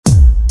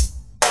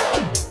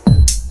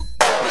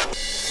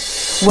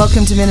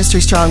Welcome to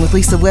Ministry Strong with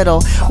Lisa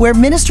Whittle, where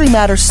ministry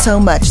matters so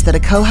much that a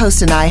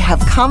co-host and I have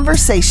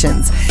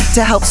conversations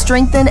to help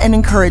strengthen and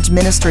encourage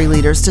ministry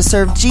leaders to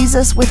serve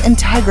Jesus with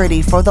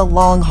integrity for the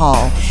long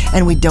haul.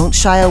 And we don't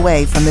shy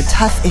away from the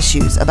tough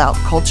issues about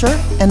culture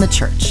and the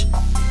church.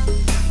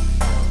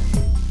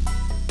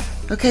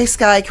 Okay,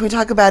 Sky, can we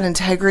talk about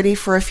integrity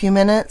for a few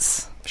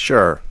minutes?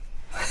 Sure.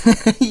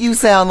 You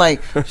sound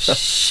like,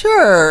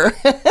 sure.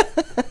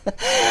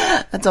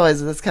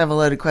 That's kind of a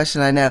loaded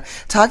question, I know.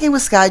 Talking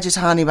with Sky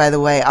Jethani, by the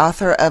way,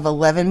 author of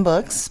 11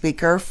 books,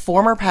 speaker,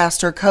 former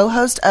pastor,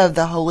 co-host of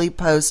the Holy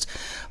Post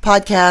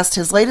podcast.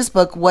 His latest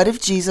book, What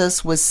If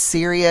Jesus Was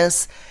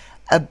Serious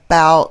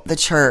About the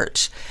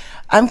Church?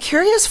 I'm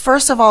curious,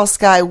 first of all,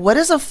 Sky, what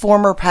does a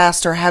former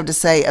pastor have to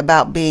say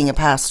about being a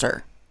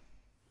pastor?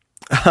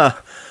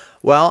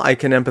 Well, I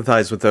can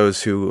empathize with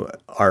those who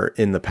are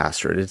in the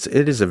pastorate.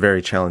 It is a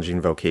very challenging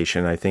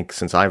vocation. I think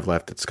since I've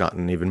left, it's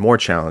gotten even more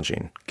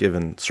challenging,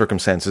 given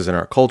circumstances in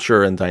our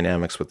culture and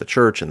dynamics with the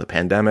church and the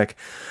pandemic.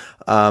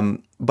 But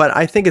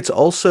I think it's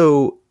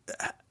also,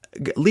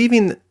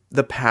 leaving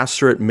the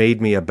pastorate made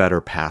me a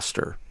better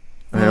pastor.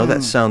 I know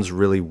that sounds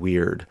really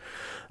weird.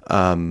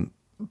 But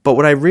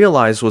what I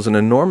realized was an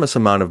enormous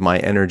amount of my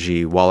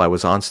energy while I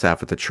was on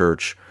staff at the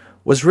church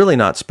was really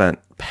not spent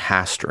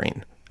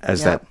pastoring,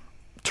 as that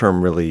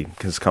term really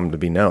has come to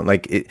be known.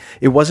 Like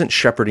it wasn't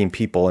shepherding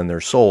people and their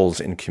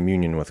souls in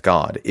communion with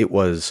God. It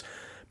was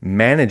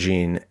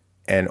managing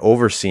and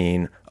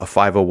overseeing a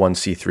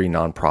 501c3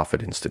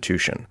 nonprofit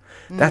institution.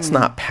 That's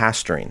not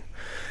pastoring.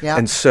 Yeah.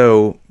 And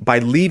so by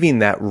leaving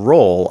that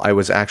role, I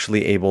was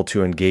actually able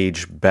to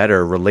engage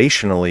better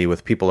relationally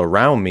with people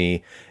around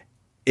me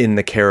in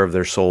the care of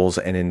their souls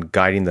and in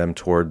guiding them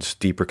towards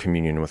deeper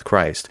communion with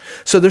Christ.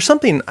 So there's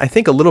something, I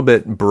think, a little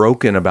bit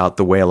broken about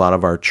the way a lot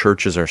of our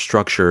churches are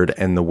structured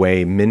and the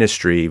way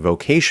ministry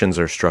vocations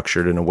are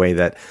structured in a way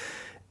that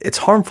it's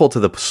harmful to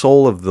the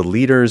soul of the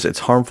leaders. It's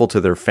harmful to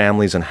their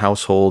families and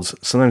households.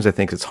 Sometimes I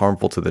think it's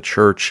harmful to the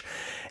church.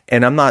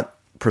 And I'm not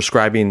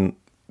prescribing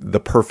the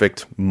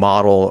perfect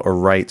model or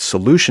right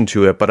solution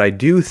to it, but I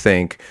do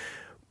think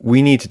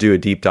we need to do a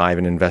deep dive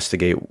and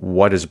investigate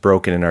what is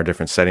broken in our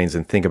different settings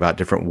and think about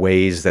different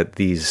ways that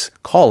these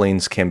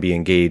callings can be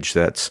engaged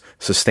that's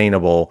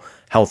sustainable,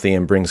 healthy,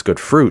 and brings good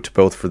fruit,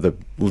 both for the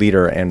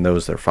leader and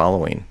those they're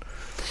following.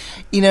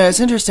 You know, it's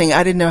interesting.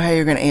 I didn't know how you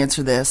were going to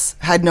answer this.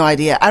 Had no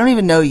idea. I don't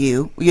even know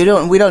you. We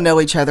don't know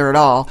each other at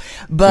all.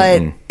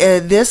 But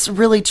this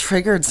really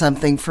triggered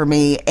something for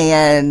me,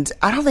 and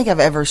I don't think I've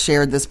ever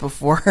shared this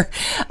before.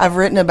 I've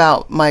written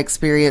about my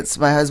experience,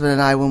 my husband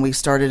and I, when we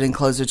started and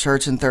closed a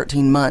church in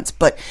 13 months.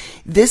 But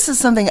this is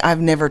something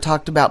I've never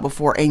talked about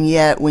before, and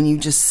yet when you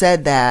just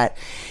said that,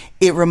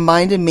 it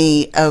reminded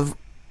me of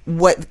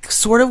what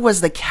sort of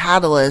was the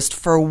catalyst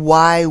for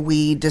why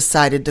we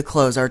decided to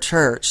close our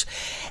church.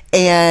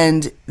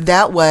 And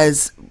that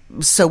was,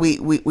 so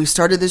we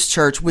started this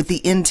church with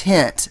the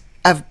intent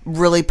of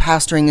really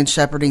pastoring and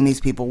shepherding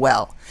these people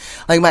well.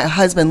 Like, my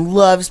husband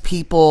loves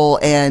people,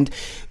 and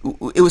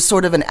it was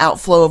sort of an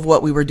outflow of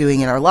what we were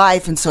doing in our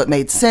life. And so it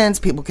made sense.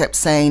 People kept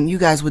saying, you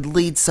guys would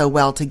lead so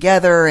well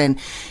together. And,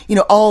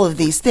 all of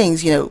these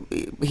things, he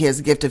has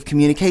a gift of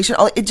communication.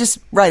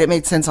 It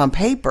made sense on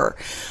paper.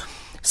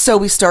 So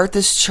we start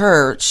this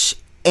church,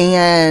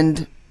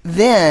 and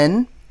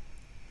then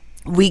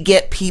we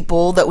get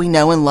people that we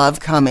know and love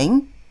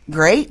coming.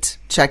 Great.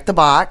 Check the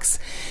box.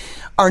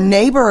 Our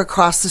neighbor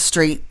across the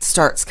street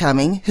starts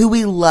coming, who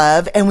we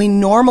love, and we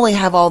normally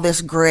have all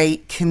this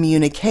great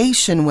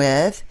communication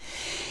with.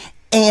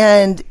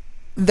 And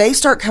they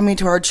start coming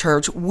to our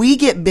church. We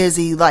get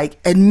busy,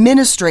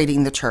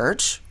 administrating the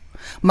church.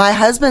 My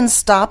husband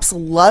stops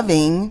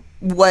loving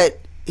what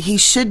he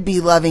should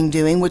be loving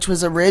doing, which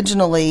was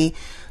originally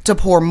to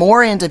pour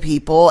more into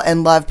people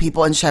and love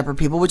people and shepherd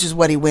people, which is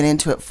what he went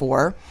into it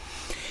for.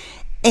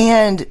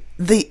 And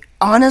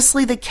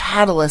honestly, the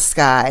catalyst,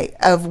 Guy,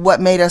 of what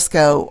made us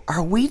go,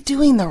 are we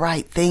doing the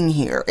right thing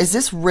here? Is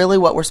this really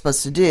what we're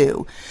supposed to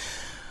do?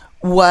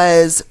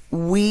 Was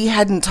we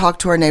hadn't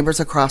talked to our neighbors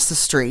across the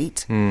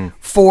street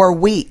for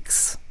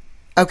weeks.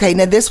 Okay,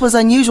 now this was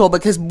unusual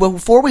because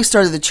before we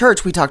started the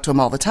church, we talked to them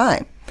all the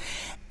time.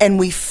 And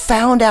we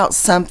found out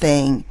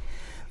something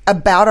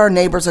about our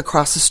neighbors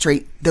across the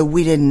street that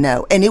we didn't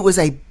know. And it was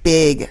a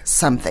big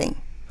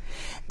something.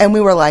 And we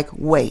were like,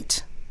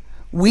 wait,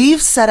 we've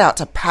set out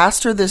to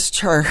pastor this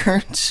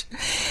church.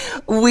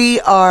 We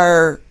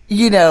are,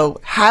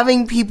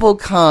 having people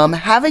come,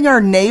 having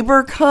our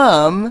neighbor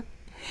come,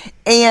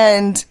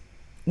 and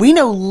we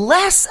know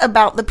less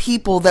about the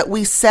people that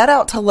we set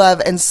out to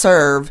love and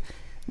serve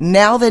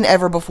now than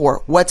ever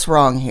before. What's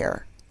wrong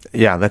here?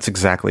 Yeah, that's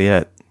exactly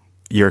it.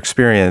 Your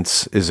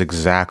experience is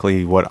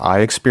exactly what I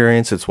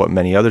experienced. It's what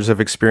many others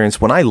have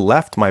experienced. When I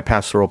left my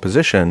pastoral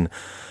position,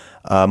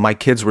 my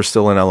kids were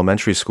still in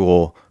elementary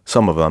school,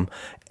 some of them,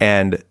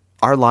 and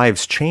our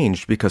lives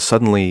changed because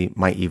suddenly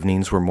my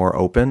evenings were more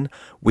open.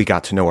 We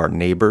got to know our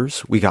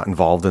neighbors. We got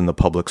involved in the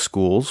public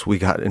schools. We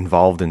got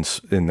involved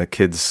in the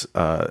kids'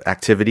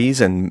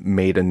 activities and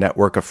made a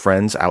network of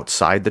friends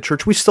outside the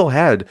church. We still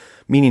had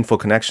meaningful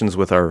connections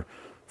with our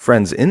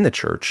friends in the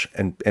church,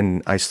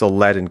 and I still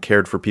led and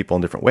cared for people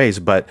in different ways.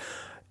 But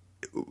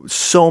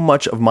so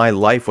much of my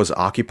life was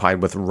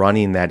occupied with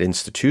running that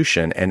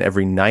institution, and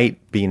every night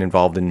being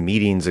involved in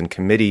meetings and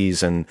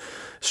committees and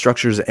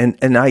structures. And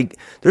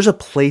there's a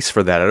place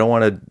for that. I don't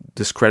want to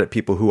discredit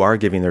people who are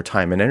giving their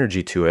time and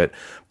energy to it,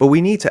 but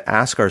we need to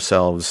ask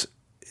ourselves,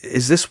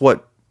 is this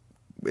what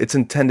it's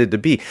intended to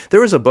be?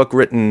 There was a book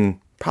written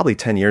probably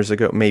 10 years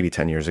ago, maybe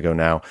 10 years ago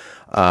now,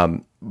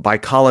 by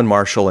Colin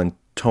Marshall and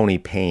Tony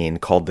Payne,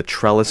 called The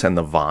Trellis and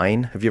the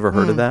Vine. Have you ever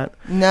heard of that?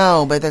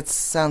 No, but that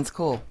sounds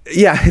cool.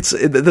 Yeah,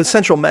 the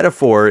central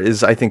metaphor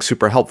is, I think,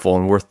 super helpful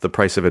and worth the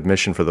price of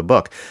admission for the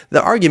book.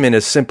 The argument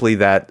is simply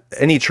that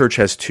any church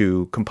has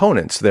two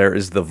components. There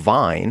is the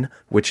vine,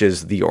 which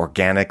is the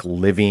organic,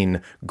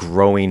 living,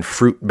 growing,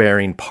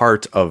 fruit-bearing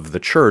part of the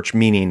church,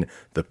 meaning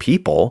the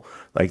people,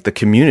 like the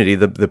community,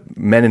 the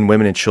men and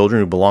women and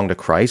children who belong to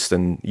Christ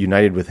and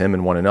united with him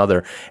and one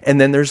another. And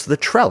then there's the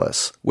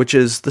trellis, which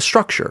is the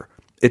structure.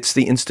 It's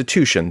the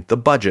institution, the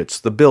budgets,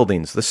 the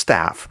buildings, the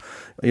staff,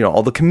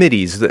 all the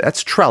committees.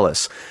 That's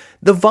trellis.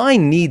 The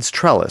vine needs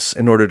trellis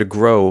in order to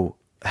grow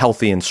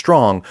healthy and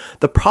strong.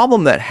 The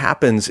problem that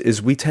happens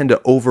is we tend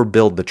to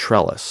overbuild the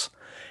trellis.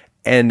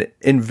 And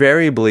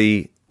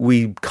invariably,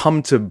 we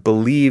come to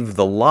believe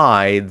the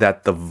lie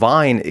that the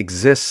vine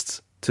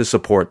exists to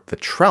support the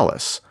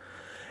trellis.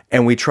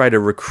 And we try to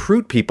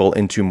recruit people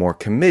into more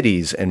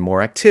committees and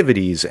more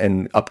activities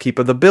and upkeep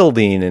of the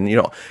building and,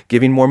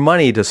 giving more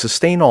money to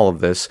sustain all of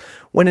this,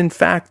 when in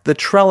fact the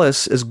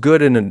trellis, as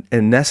good and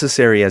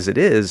necessary as it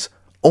is,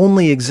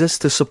 only exists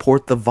to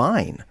support the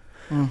vine.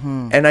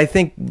 Mm-hmm. And I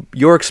think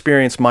your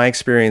experience, my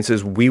experience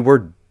is we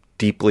were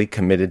deeply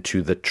committed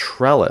to the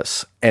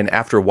trellis. And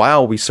after a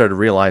while, we started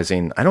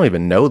realizing, I don't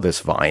even know this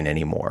vine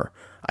anymore.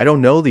 I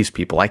don't know these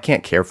people. I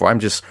can't care for. I'm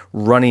just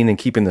running and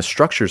keeping the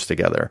structures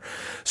together.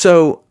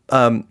 So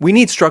we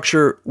need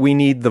structure. We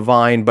need the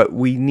vine, but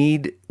we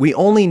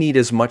only need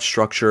as much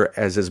structure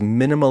as is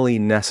minimally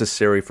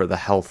necessary for the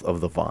health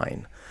of the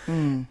vine.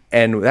 Mm.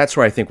 And that's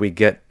where I think we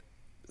get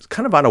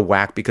kind of out of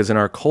whack, because in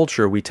our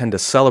culture, we tend to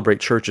celebrate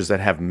churches that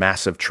have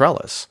massive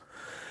trellis.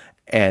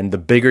 And the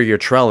bigger your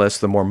trellis,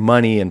 the more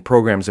money and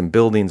programs and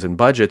buildings and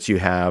budgets you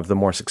have, the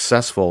more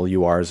successful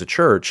you are as a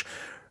church,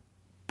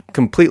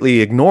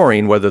 completely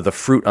ignoring whether the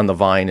fruit on the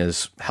vine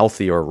is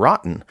healthy or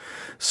rotten.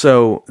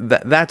 So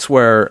that's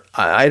where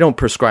I don't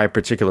prescribe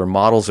particular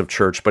models of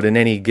church, but in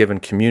any given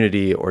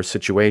community or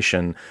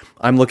situation,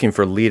 I'm looking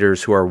for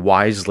leaders who are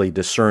wisely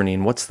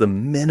discerning what's the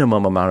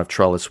minimum amount of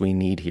trellis we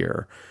need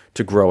here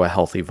to grow a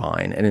healthy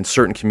vine. And in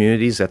certain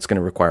communities, that's going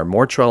to require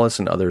more trellis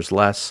and others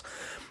less.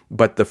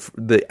 But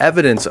the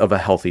evidence of a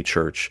healthy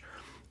church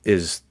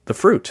is the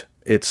fruit.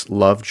 It's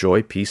love,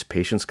 joy, peace,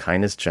 patience,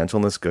 kindness,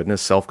 gentleness,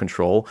 goodness,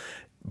 self-control,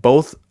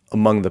 both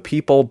among the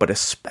people, but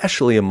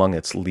especially among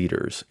its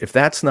leaders. If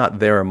that's not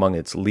there among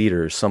its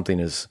leaders, something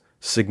is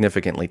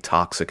significantly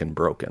toxic and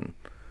broken.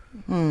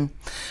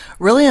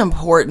 Really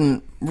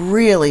important,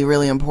 really,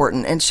 really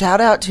important. And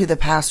shout out to the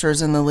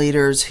pastors and the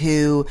leaders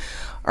who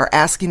are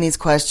asking these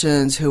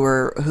questions, who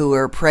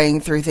are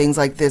praying through things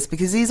like this,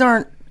 because these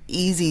aren't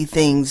easy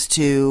things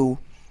to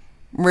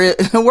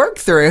work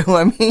through.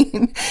 I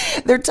mean,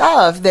 they're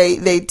tough.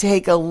 They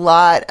take a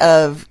lot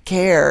of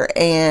care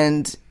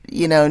and,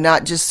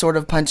 not just sort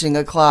of punching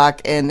a clock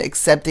and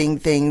accepting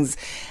things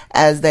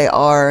as they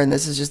are. And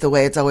this is just the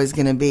way it's always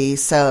going to be.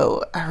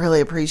 So I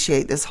really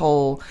appreciate this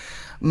whole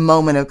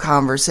moment of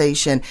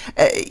conversation.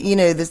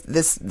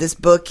 This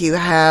book you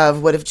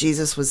have, What If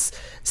Jesus Was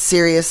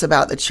Serious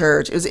About the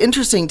Church? It was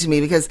interesting to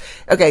me because,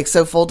 okay,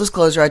 so full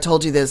disclosure, I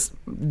told you this,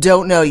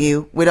 don't know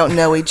you. We don't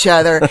know each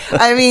other.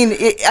 I mean,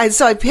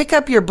 so I pick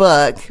up your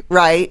book,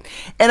 right?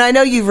 And I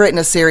know you've written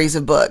a series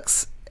of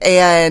books.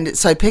 And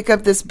so I pick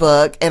up this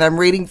book and I'm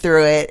reading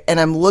through it and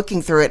I'm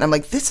looking through it and I'm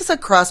like, this is a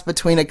cross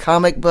between a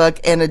comic book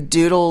and a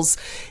doodles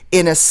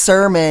in a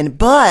sermon,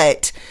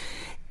 but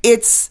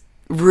it's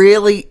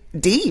really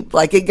deep.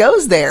 Like, it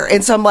goes there.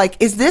 And so I'm like,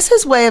 is this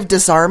his way of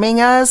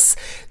disarming us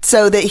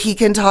so that he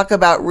can talk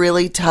about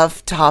really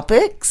tough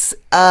topics?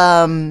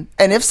 And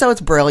if so,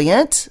 it's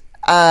brilliant.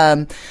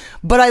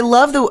 But I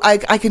love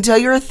I can tell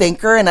you're a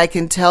thinker, and I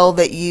can tell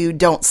that you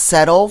don't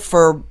settle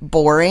for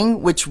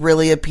boring, which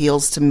really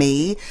appeals to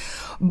me.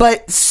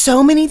 But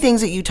so many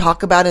things that you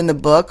talk about in the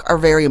book are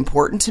very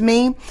important to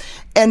me.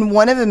 And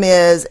one of them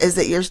is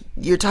that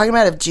you're talking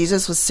about, if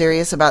Jesus was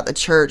serious about the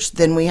church,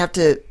 then we have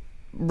to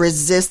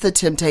resist the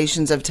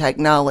temptations of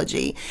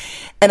technology.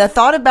 And I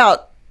thought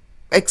about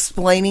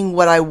explaining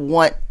what I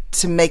want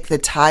to make the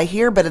tie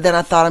here, but then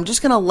I thought I'm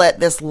just going to let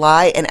this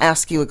lie and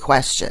ask you a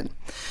question.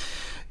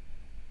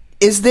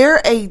 Is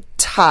there a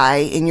tie,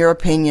 in your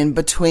opinion,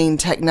 between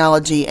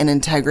technology and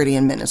integrity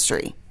in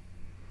ministry?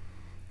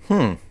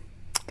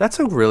 That's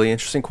a really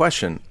interesting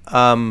question.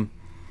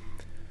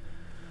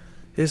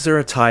 Is there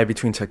a tie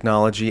between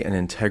technology and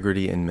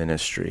integrity in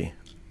ministry?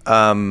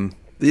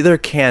 There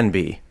can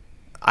be.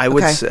 I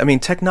would say, I mean,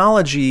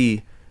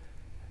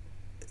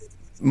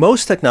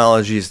 most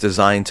technology is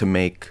designed to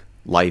make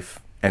life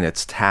and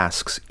its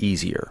tasks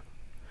easier.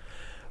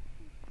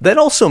 That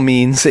also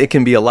means it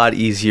can be a lot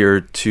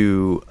easier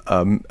to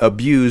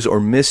abuse or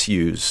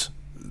misuse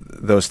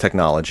those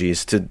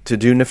technologies to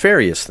do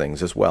nefarious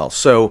things as well.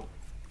 So,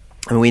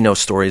 and we know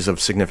stories of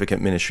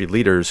significant ministry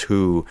leaders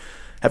who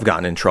have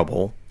gotten in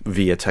trouble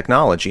via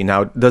technology.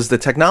 Now, does the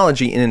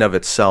technology in and of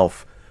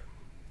itself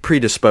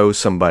predispose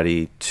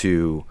somebody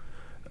to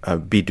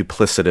be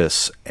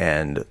duplicitous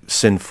and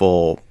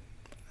sinful?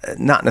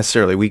 Not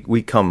necessarily.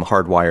 We come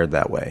hardwired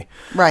that way.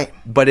 Right.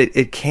 But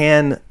it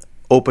can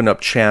open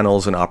up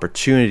channels and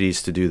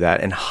opportunities to do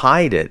that and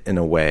hide it in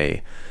a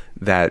way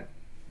that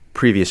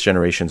previous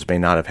generations may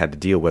not have had to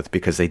deal with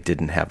because they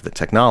didn't have the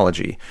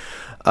technology.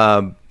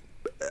 The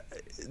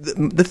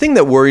thing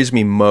that worries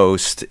me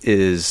most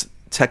is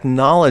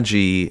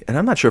technology, and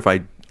I'm not sure if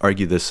I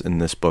argue this in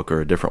this book or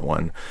a different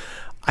one.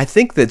 I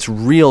think that its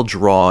real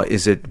draw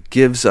is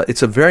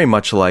it's a very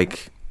much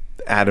like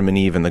Adam and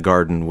Eve in the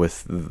garden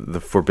with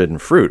the forbidden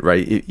fruit,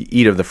 right?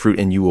 Eat of the fruit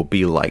and you will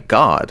be like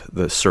God,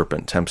 the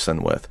serpent tempts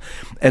them with.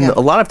 And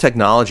a lot of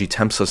technology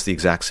tempts us the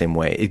exact same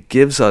way. It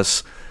gives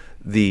us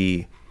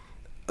the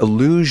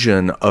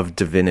illusion of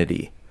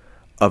divinity,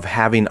 of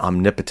having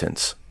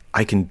omnipotence.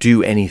 I can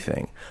do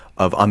anything.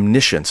 Of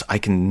omniscience, I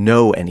can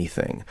know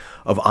anything.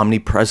 Of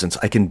omnipresence,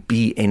 I can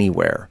be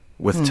anywhere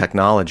with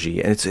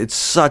technology. And it's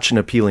such an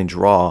appealing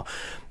draw.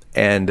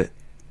 And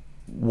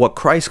what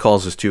Christ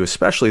calls us to,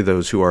 especially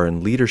those who are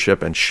in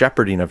leadership and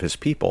shepherding of his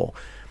people,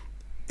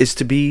 is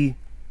to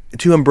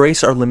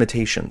embrace our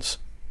limitations,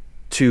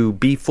 to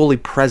be fully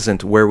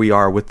present where we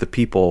are with the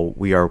people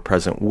we are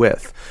present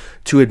with,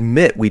 to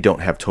admit we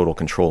don't have total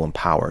control and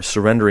power,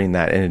 surrendering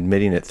that and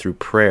admitting it through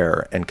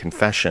prayer and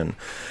confession.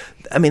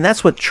 I mean,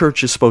 that's what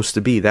church is supposed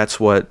to be. That's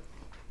what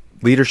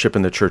leadership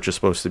in the church is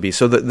supposed to be.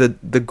 So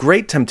the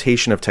great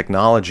temptation of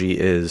technology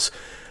is,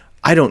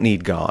 I don't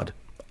need God.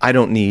 I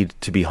don't need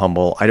to be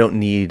humble. I don't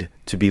need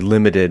to be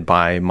limited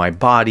by my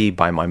body,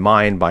 by my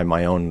mind, by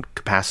my own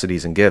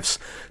capacities and gifts.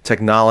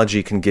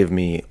 Technology can give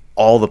me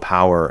all the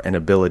power and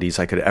abilities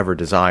I could ever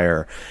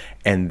desire.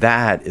 And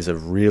that is a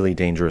really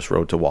dangerous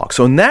road to walk.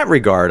 So in that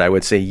regard, I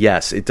would say,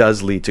 yes, it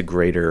does lead to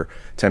greater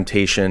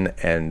temptation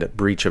and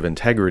breach of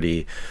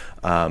integrity.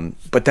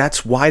 But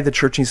that's why the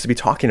church needs to be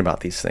talking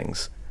about these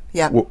things.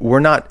 Yeah. We're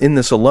not in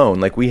this alone.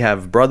 Like, we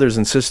have brothers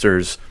and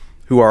sisters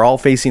who are all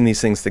facing these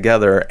things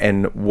together,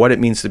 and what it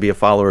means to be a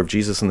follower of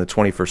Jesus in the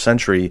 21st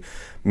century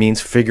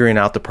means figuring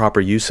out the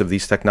proper use of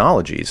these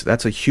technologies.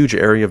 That's a huge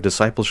area of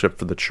discipleship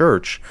for the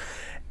church.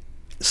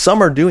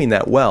 Some are doing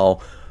that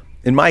well.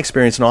 In my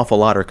experience, an awful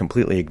lot are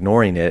completely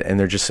ignoring it, and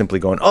they're just simply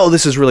going, oh,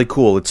 this is really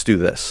cool, let's do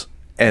this.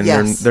 And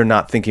they're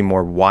not thinking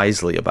more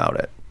wisely about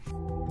it.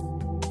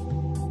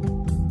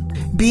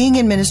 Being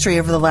in ministry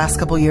over the last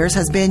couple years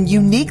has been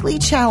uniquely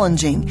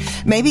challenging.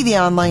 Maybe the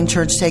online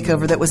church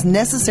takeover that was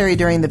necessary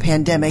during the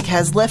pandemic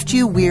has left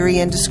you weary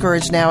and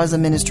discouraged now as a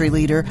ministry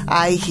leader.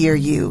 I hear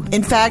you.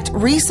 In fact,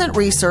 recent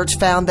research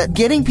found that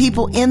getting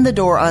people in the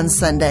door on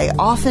Sunday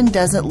often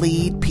doesn't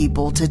lead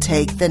people to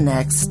take the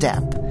next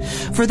step.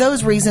 For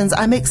those reasons,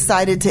 I'm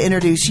excited to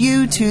introduce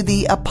you to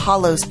the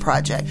Apollos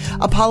Project.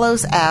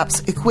 Apollos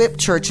apps equip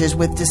churches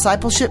with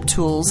discipleship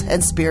tools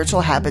and spiritual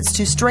habits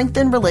to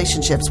strengthen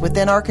relationships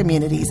within our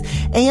communities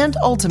and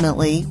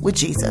ultimately with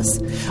Jesus.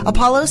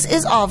 Apollos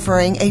is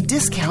offering a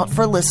discount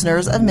for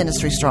listeners of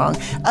Ministry Strong,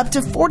 up to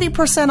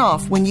 40%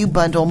 off when you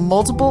bundle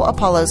multiple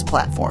Apollos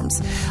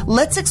platforms.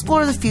 Let's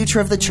explore the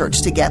future of the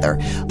church together.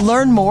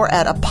 Learn more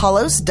at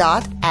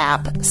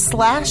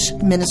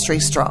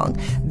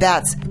apollos.app/ministrystrong.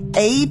 That's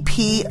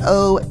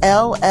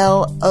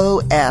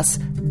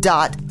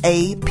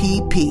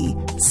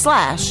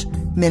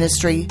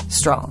APOLLOS.app/ministry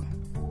strong.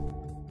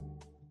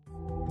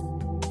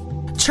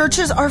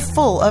 Churches are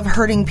full of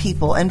hurting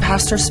people, and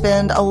pastors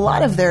spend a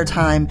lot of their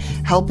time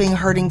helping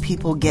hurting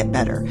people get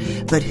better.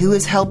 But who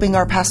is helping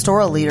our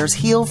pastoral leaders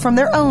heal from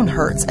their own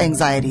hurts,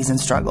 anxieties, and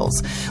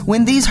struggles?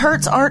 When these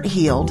hurts aren't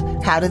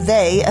healed, how do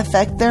they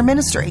affect their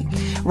ministry?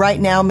 Right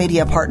Now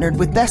Media partnered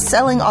with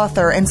best-selling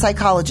author and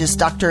psychologist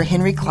Dr.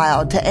 Henry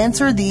Cloud to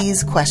answer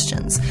these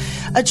questions.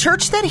 A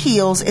Church That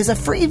Heals is a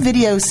free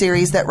video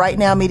series that Right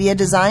Now Media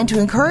designed to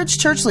encourage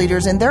church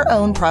leaders in their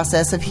own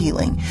process of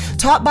healing.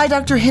 Taught by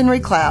Dr. Henry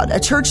Cloud, A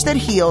Church That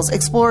Heals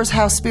explores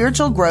how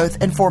spiritual growth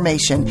and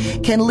formation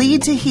can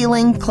lead to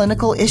healing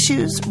clinical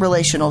issues,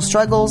 relational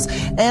struggles,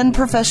 and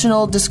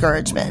professional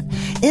discouragement.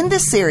 In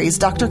this series,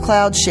 Dr.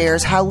 Cloud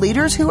shares how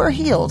leaders who are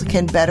healed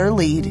can better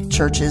lead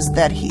churches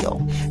that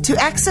heal. To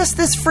access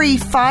this free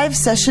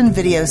 5-session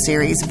video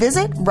series,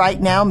 visit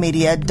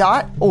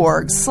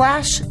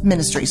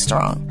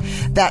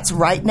rightnowmedia.org/ministrystrong. That's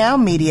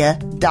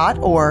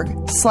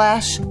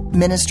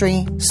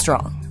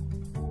rightnowmedia.org/ministrystrong.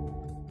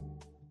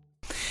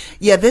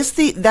 Yeah,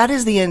 that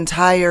is the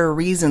entire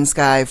reason,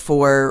 Sky,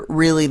 for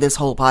really this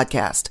whole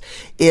podcast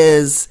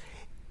is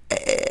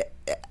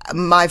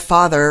my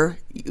father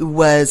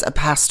was a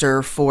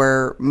pastor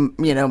for,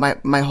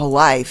 my whole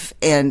life.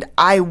 And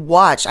I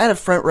had a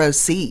front row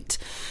seat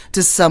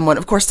to someone.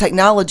 Of course,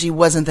 technology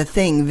wasn't the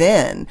thing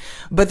then,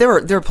 but there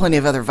were plenty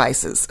of other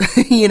vices,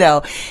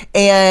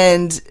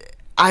 and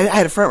I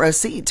had a front row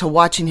seat to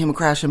watching him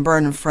crash and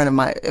burn in front of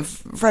my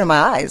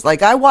eyes.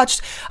 Like I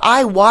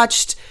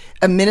watched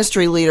a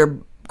ministry leader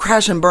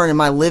crash and burn in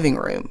my living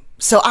room.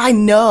 So I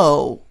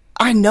know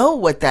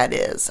what that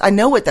is. I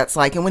know what that's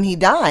like. And when he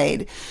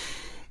died,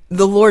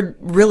 the Lord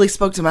really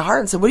spoke to my heart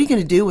and said, what are you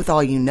going to do with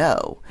all you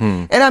know?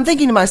 And I'm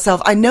thinking to myself,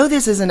 I know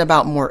this isn't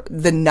about more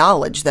the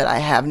knowledge that I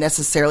have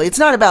necessarily. It's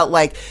not about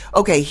like,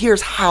 okay,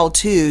 here's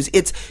how-tos.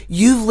 It's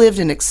you've lived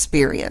an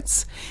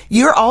experience.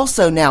 You're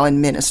also now in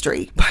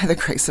ministry by the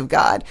grace of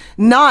God.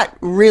 Not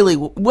really,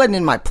 wasn't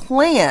in my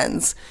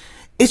plans.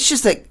 It's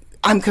just that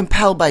I'm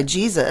compelled by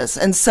Jesus.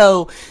 And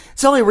so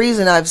it's the only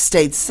reason I've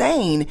stayed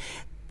sane.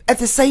 At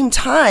the same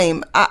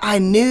time, I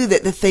knew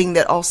that the thing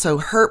that also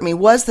hurt me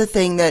was the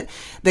thing that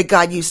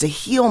God used to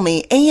heal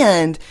me.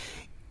 And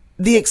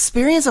the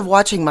experience of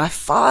watching my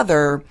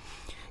father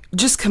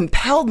just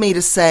compelled me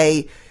to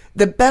say,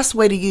 the best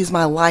way to use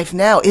my life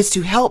now is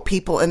to help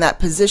people in that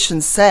position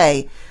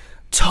say,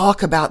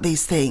 talk about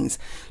these things.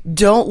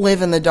 Don't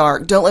live in the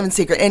dark. Don't live in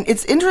secret. And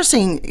it's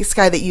interesting,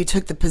 Sky, that you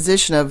took the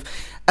position of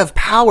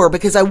power,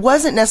 because I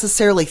wasn't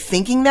necessarily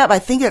thinking that, but I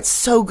think it's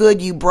so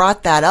good you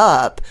brought that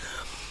up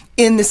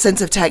in the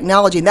sense of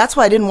technology. And that's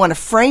why I didn't want to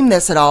frame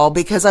this at all,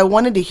 because I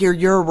wanted to hear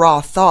your raw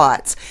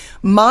thoughts.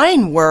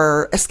 Mine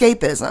were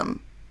escapism.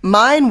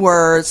 Mine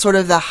were sort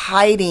of the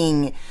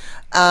hiding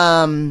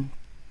element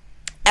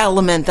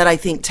that I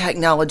think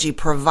technology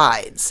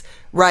provides,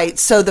 right?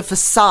 So the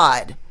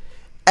facade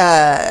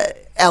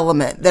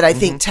element that I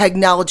think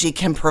technology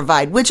can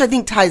provide, which I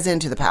think ties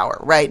into the power,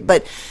 right?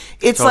 But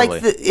it's totally.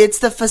 Like it's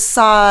the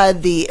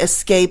facade, the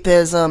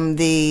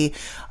escapism,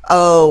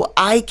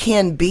 I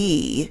can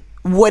be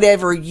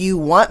whatever you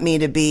want me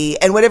to be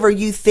and whatever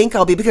you think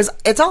I'll be, because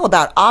it's all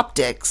about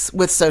optics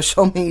with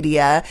social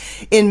media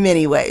in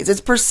many ways.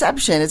 It's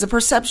perception. It's a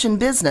perception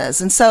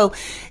business. And so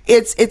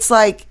it's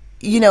like,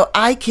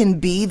 I can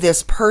be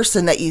this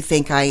person that you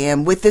think I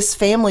am, with this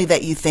family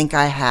that you think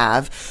I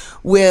have,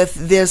 with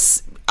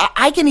this,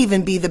 I can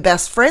even be the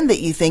best friend that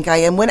you think I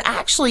am, when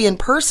actually in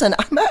person,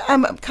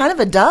 I'm kind of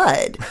a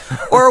dud,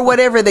 or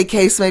whatever the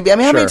case may be. I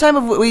mean, how many times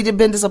have we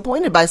been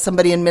disappointed by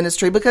somebody in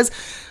ministry because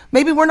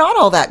maybe we're not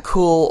all that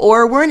cool,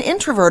 or we're an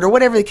introvert, or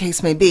whatever the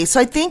case may be. So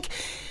I think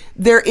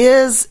there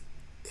is,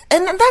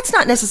 and that's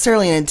not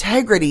necessarily an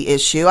integrity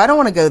issue. I don't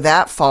want to go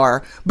that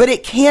far, but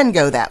it can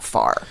go that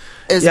far,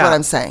 is what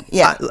I'm saying.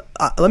 Yeah.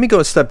 Let me go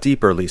a step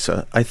deeper,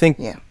 Lisa. I think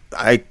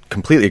I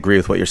completely agree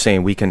with what you're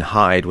saying. We can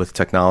hide with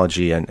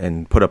technology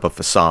and put up a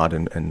facade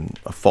and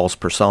a false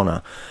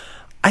persona.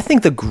 I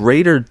think the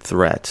greater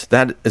threat,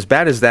 that as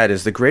bad as that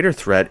is, the greater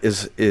threat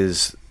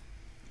is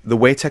the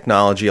way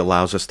technology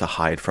allows us to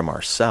hide from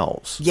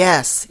ourselves.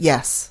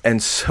 Yes.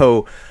 And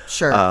so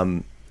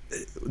sure.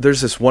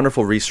 There's this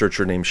wonderful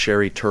researcher named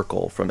Sherry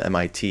Turkle from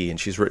MIT, and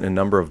she's written a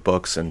number of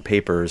books and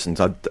papers and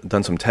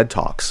done some TED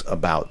Talks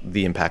about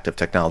the impact of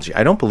technology.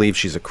 I don't believe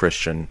she's a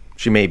Christian.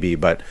 She may be,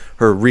 but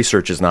her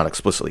research is not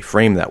explicitly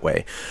framed that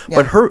way. Yeah.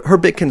 But her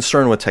big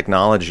concern with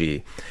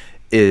technology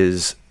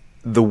is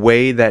the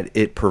way that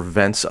it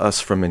prevents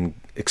us from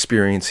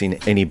experiencing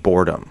any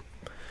boredom.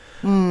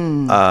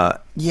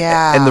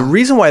 Yeah. And the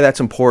reason why that's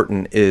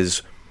important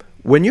is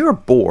when you're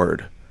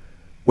bored,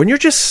 when you're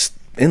just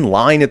in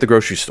line at the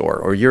grocery store,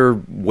 or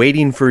you're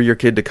waiting for your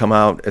kid to come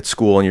out at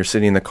school and you're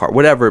sitting in the car,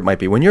 whatever it might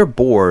be, when you're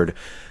bored,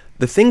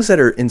 the things that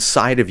are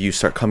inside of you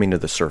start coming to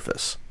the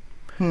surface.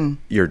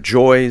 Your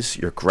joys,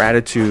 your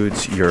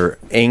gratitudes, your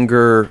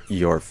anger,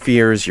 your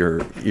fears, your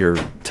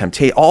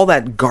temptation, all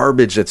that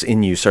garbage that's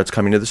in you starts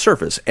coming to the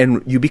surface,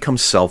 and you become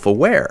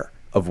self-aware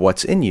of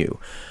what's in you.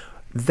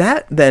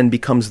 That then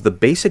becomes the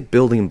basic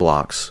building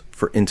blocks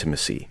for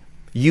intimacy.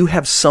 You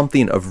have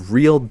something of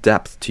real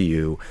depth to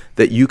you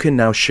that you can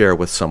now share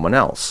with someone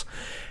else.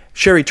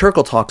 Sherry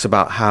Turkle talks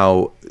about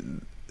how,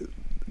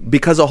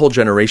 because a whole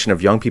generation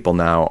of young people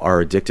now are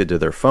addicted to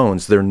their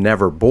phones, they're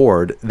never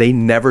bored. They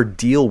never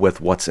deal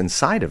with what's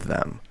inside of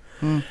them.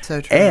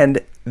 So true.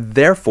 And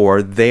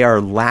therefore, they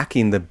are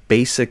lacking the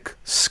basic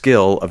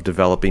skill of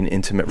developing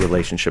intimate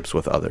relationships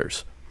with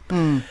others.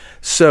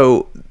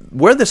 So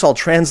where this all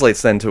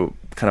translates then to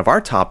kind of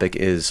our topic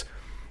is,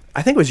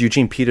 I think it was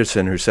Eugene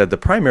Peterson who said the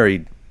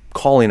primary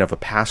calling of a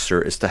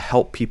pastor is to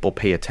help people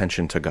pay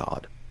attention to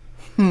God.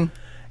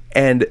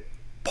 And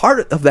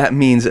part of that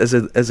means, as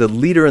a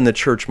leader in the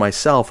church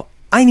myself,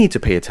 I need to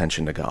pay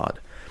attention to God.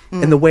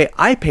 And the way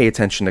I pay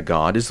attention to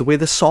God is the way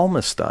the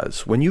psalmist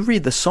does. When you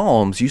read the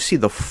Psalms, you see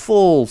the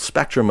full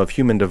spectrum of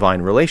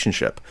human-divine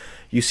relationship.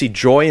 You see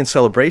joy and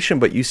celebration,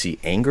 but you see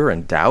anger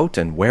and doubt,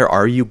 and where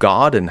are you,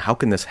 God, and how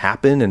can this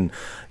happen, and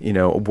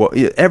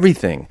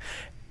everything.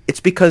 It's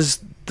because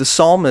the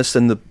psalmist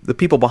and the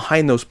people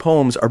behind those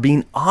poems are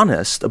being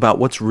honest about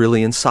what's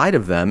really inside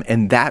of them,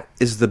 and that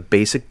is the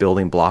basic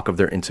building block of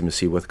their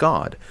intimacy with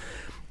God.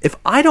 If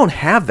I don't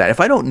have that, if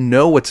I don't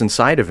know what's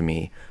inside of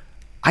me,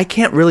 I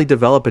can't really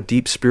develop a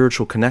deep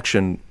spiritual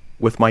connection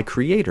with my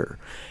Creator.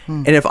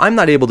 And if I'm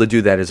not able to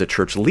do that as a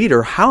church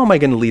leader, how am I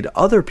going to lead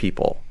other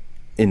people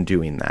in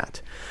doing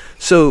that?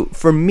 So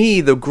for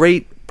me, the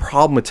great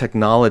problem with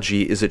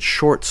technology is it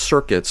short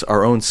circuits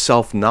our own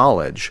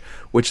self-knowledge,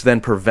 which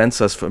then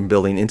prevents us from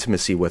building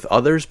intimacy with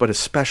others, but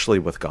especially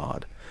with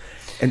God.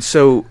 And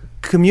so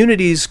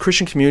communities,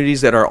 Christian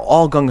communities that are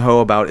all gung-ho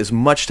about as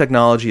much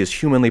technology as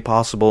humanly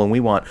possible, and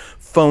we want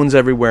phones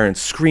everywhere and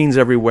screens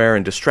everywhere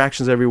and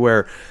distractions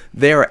everywhere,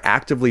 they are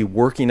actively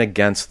working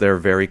against their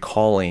very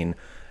calling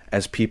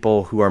as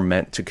people who are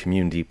meant to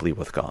commune deeply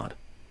with God.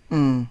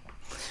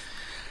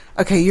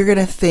 Okay, you're going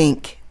to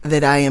think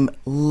that I am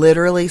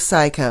literally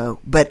psycho,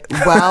 but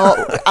while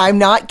I'm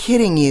not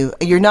kidding you,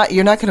 you're not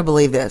going to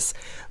believe this.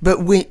 But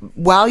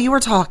while you were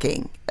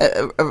talking,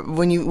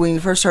 when you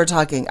first started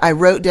talking, I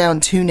wrote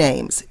down two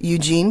names: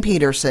 Eugene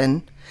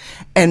Peterson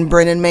and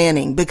Brennan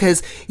Manning,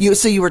 because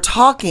you were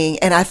talking,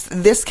 and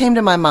this came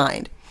to my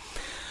mind.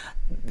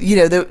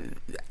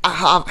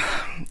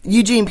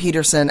 Eugene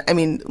Peterson,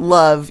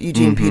 love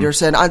Eugene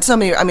Peterson on so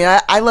many.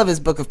 I love his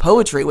book of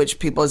poetry, which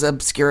people is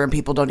obscure and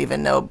people don't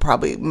even know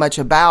probably much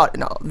about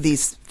and all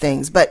these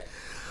things. But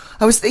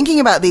I was thinking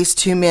about these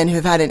two men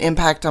who've had an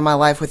impact on my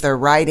life with their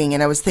writing,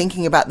 and I was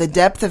thinking about the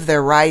depth of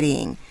their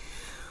writing.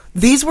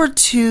 These were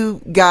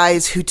two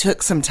guys who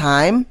took some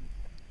time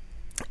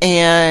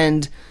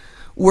and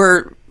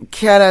were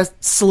kind of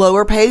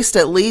slower paced,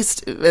 at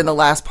least in the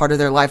last part of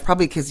their life,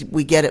 probably because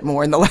we get it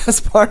more in the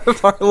last part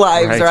of our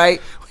lives, right?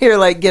 We're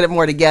like, get it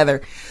more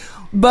together.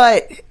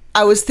 But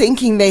I was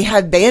thinking they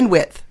had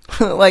bandwidth,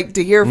 like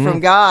to hear from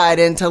God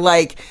and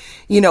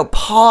to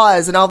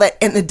pause and all that.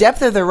 And the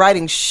depth of their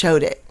writing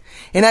showed it.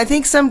 And I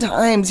think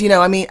sometimes,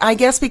 I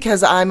guess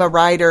because I'm a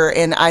writer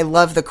and I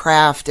love the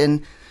craft,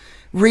 and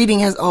reading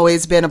has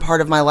always been a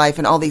part of my life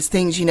and all these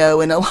things, and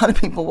a lot of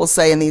people will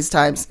say in these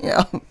times,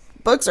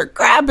 books are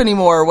crap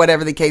anymore, or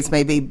whatever the case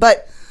may be.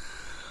 But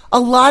a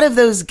lot of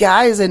those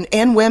guys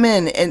and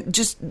women and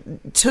just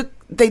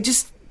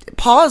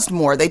paused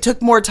more. They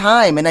took more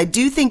time. And I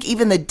do think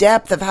even the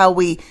depth of how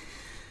we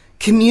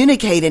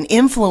communicate and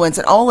influence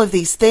and all of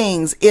these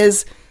things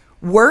is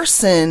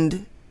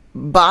worsened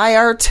by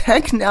our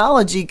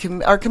technology,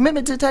 our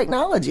commitment to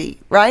technology,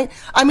 right?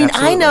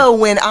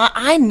 Absolutely.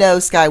 I know,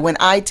 Sky, when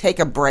I take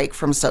a break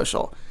from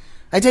social,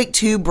 I take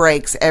 2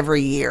 breaks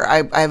every year.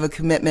 I have a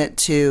commitment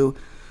to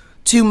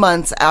 2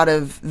 months out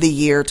of the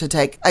year to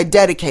take a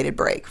dedicated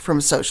break from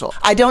social.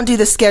 I don't do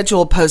the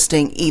scheduled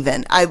posting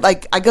even. I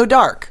go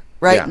dark,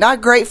 right? Yeah.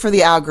 Not great for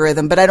the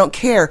algorithm, but I don't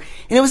care.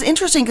 And it was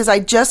interesting because I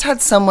just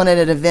had someone at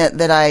an event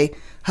that I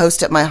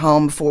host at my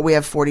home before. We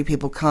have 40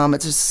 people come.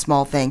 It's just a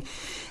small thing.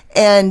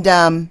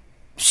 And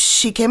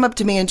she came up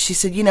to me and she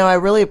said, I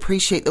really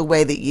appreciate the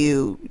way that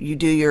you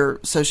do your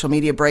social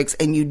media breaks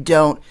and you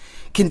don't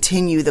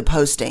continue the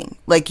posting.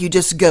 Like, you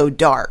just go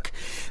dark,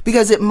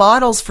 because it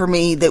models for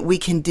me that we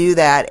can do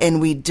that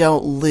and we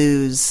don't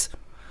lose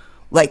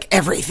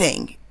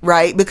everything,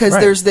 right? Because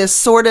there's this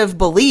sort of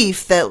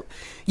belief that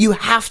you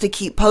have to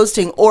keep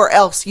posting or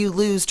else you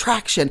lose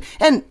traction.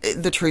 And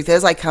the truth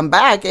is, I come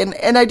back and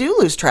I do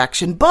lose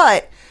traction,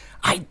 but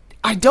I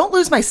don't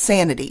lose my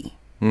sanity.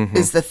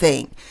 Is the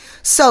thing.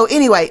 So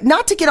anyway,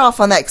 not to get off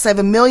on that, because I have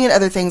a million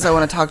other things I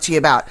want to talk to you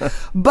about.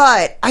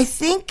 But I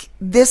think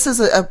this is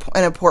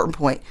an important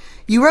point.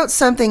 You wrote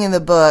something in the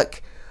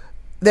book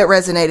that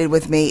resonated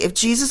with me. If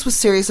Jesus was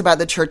serious about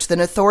the church, then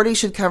authority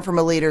should come from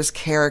a leader's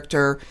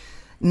character,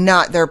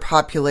 not their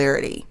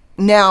popularity.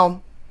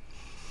 Now,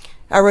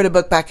 I wrote a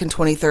book back in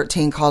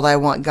 2013 called I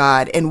Want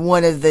God, and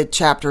one of the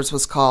chapters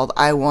was called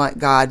I Want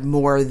God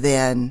More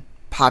Than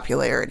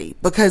Popularity,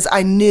 because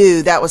I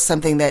knew that was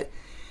something that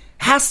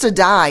has to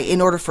die in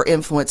order for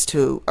influence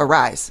to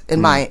arise. In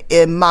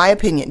my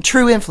opinion,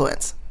 true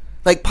influence,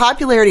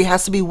 popularity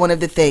has to be one of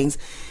the things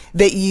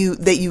that you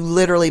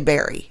literally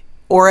bury,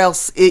 or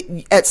else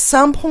at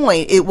some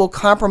point it will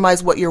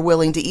compromise what you're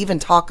willing to even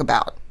talk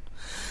about.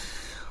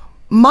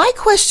 My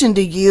question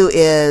to you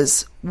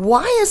is,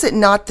 why is it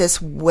not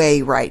this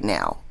way right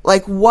now?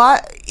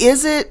 What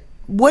is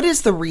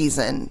the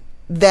reason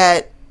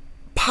that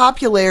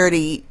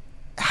popularity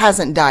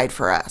hasn't died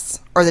for us,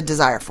 or the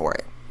desire for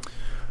it?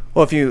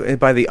 Well,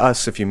 by the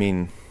us, if you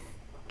mean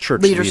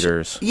church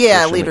leaders.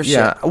 Yeah, leadership.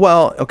 Yeah,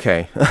 well,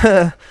 okay.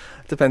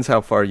 Depends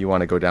how far you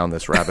want to go down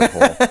this rabbit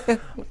hole.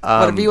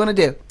 Whatever you want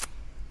to do.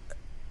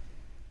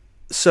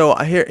 So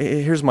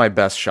here's my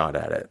best shot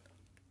at it.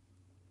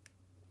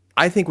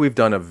 I think we've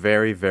done a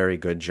very, very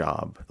good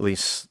job. At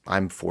least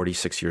I'm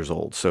 46 years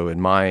old. So in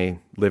my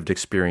lived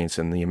experience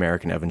in the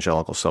American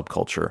evangelical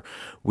subculture,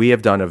 we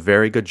have done a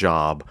very good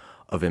job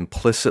of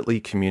implicitly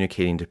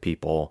communicating to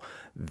people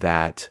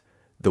that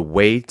the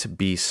way to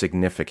be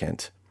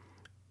significant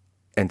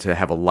and to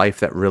have a life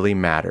that really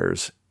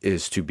matters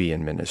is to be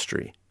in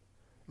ministry.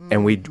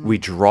 And we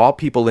draw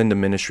people into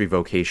ministry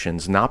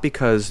vocations not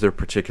because they're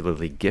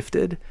particularly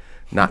gifted,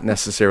 not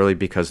necessarily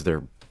because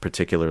they're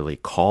particularly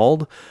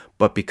called,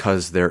 but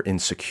because they're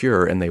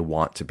insecure and they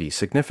want to be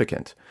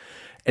significant.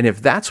 And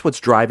if that's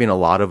what's driving a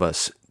lot of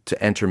us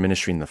to enter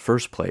ministry in the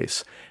first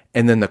place.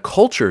 And then the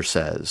culture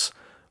says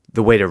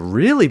the way to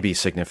really be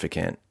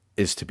significant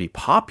is to be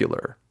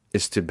popular,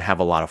 is to have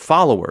a lot of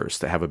followers,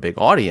 to have a big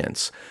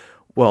audience.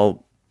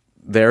 Well,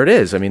 there it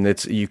is. I mean,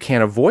 you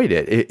can't avoid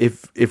it.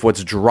 If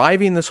what's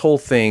driving this whole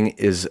thing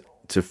is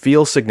to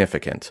feel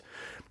significant,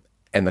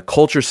 and the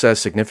culture says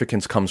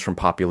significance comes from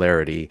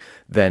popularity,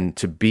 then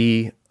to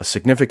be a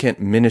significant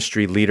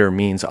ministry leader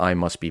means I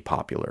must be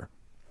popular.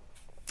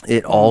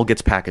 It all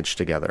gets packaged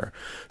together.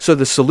 So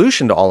the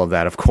solution to all of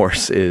that, of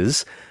course,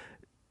 is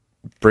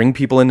bring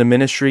people into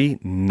ministry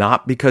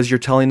not because you're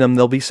telling them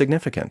they'll be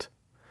significant.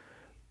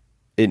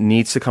 It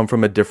needs to come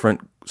from a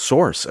different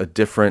source, a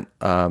different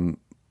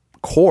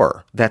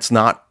core. That's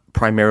not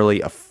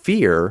primarily a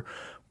fear,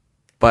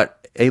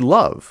 but a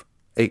love,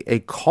 a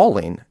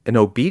calling, an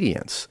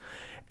obedience.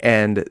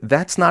 And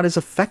that's not as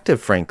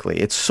effective, frankly.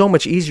 It's so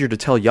much easier to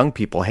tell young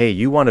people, hey,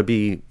 you want to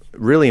be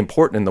really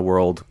important in the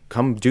world,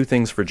 come do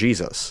things for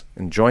Jesus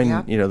and join,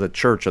 the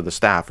church or the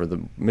staff or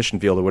the mission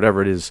field or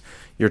whatever it is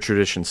your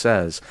tradition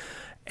says.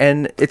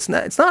 And it's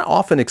not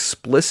often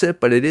explicit,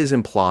 but it is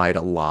implied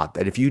a lot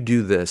that if you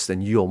do this,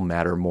 then you'll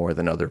matter more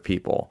than other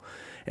people.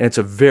 And it's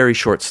a very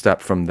short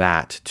step from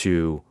that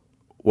to,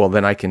 well,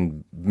 then I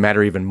can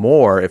matter even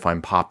more if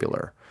I'm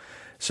popular.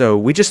 So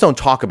we just don't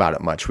talk about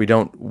it much. We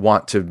don't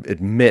want to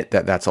admit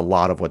that that's a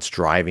lot of what's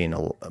driving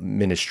a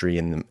ministry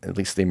in at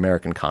least the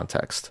American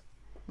context.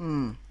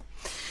 I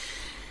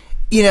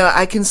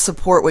can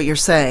support what you're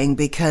saying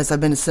because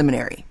I've been to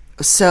seminary.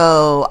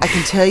 So I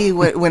can tell you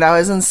when I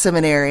was in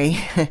seminary,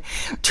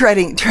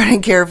 treading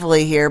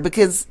carefully here,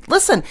 because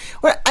listen,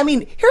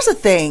 here's the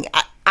thing.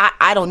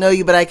 I don't know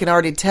you, but I can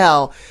already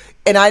tell,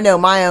 and I know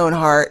my own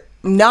heart.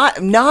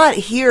 Not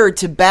here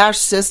to bash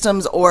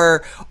systems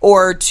or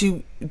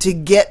to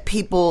get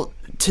people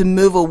to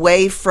move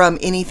away from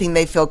anything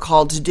they feel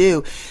called to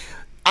do.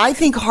 I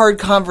think hard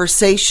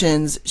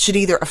conversations should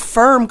either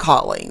affirm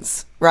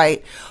callings,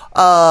 right,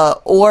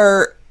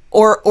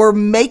 or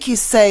make you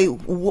say,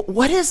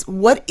 what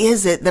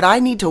is it that I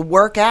need to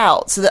work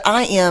out so that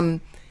I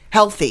am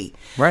healthy,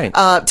 right?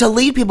 To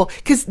lead people,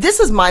 because this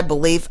is my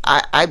belief.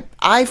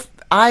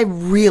 I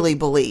really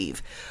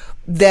believe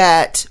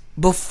that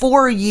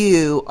before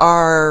you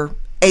are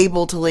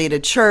able to lead a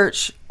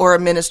church or a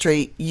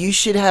ministry, you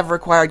should have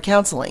required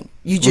counseling.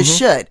 You just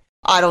should.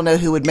 I don't know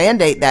who would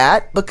mandate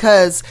that,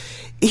 because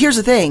here's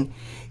the thing.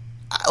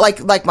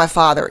 Like my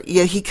father,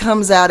 he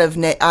comes out of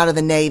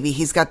the Navy.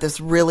 He's got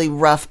this really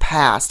rough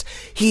past.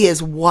 He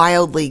is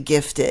wildly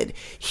gifted.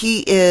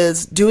 He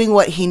is doing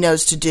what he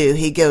knows to do.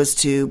 He goes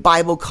to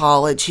Bible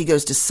college. He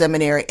goes to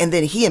seminary, and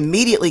then he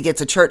immediately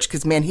gets a church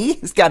because, man,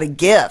 he's got a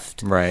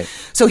gift. Right.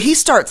 So he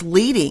starts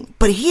leading,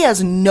 but he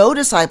has no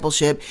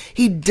discipleship.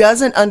 He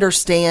doesn't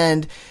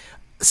understand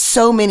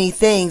so many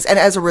things, and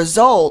as a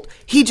result,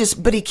 he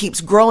keeps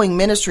growing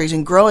ministries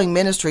and growing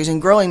ministries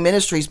and growing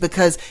ministries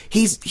because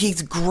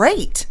he's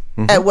great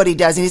at what he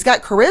does, and he's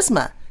got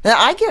charisma.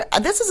 Now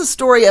this is a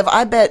story of,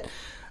 I bet,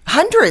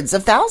 hundreds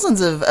of thousands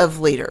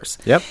of leaders.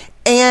 Yep.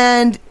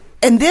 And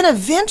then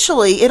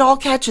eventually it all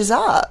catches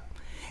up,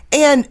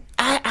 and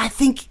I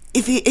think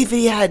if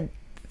he had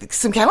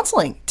some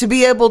counseling to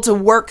be able to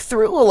work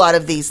through a lot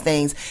of these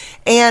things.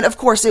 And of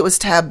course it was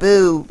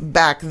taboo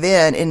back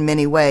then in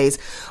many ways.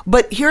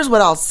 But here's what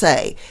I'll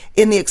say.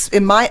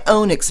 In my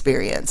own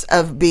experience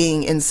of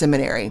being in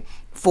seminary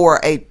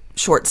for a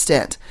short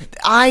stint,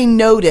 I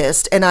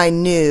noticed and I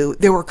knew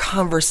there were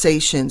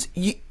conversations.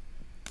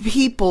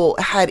 People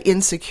had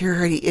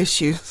insecurity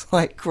issues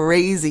like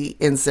crazy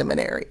in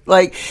seminary.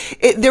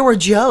 There were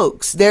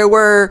jokes. There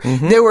were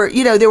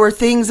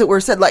things that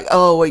were said like,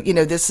 oh,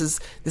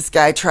 this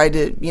guy tried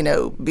to, be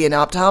an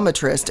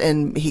optometrist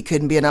and he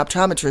couldn't be an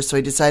optometrist, so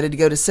he decided to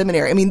go to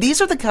seminary. I mean, these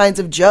are the kinds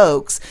of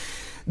jokes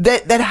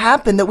that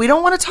happen that we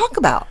don't want to talk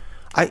about.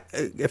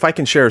 If I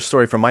can share a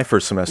story from my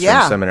first semester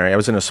in seminary, I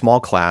was in a small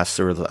class.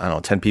 There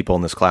were, 10 people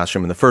in this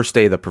classroom. And the first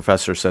day, the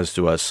professor says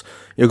to us,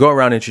 go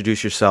around,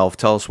 introduce yourself,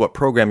 tell us what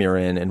program you're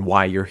in and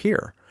why you're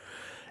here.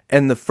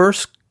 And the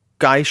first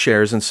guy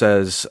shares and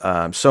says,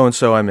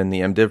 so-and-so, I'm in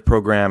the MDiv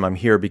program. I'm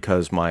here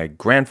because my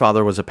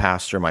grandfather was a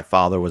pastor, my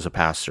father was a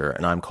pastor,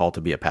 and I'm called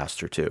to be a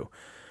pastor too.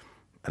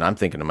 And I'm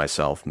thinking to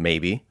myself,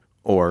 maybe,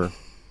 or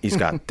he's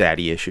got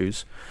daddy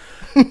issues.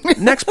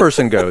 Next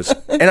person goes,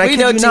 and I we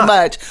know too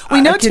much. We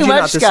know too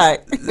much, guy.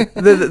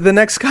 The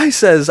next guy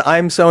says,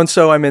 I'm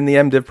so-and-so, I'm in the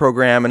MDiv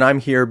program, and I'm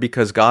here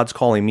because God's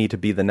calling me to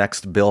be the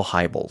next Bill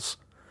Hybels.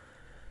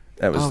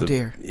 That was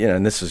dear.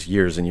 And this is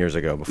years and years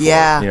ago before.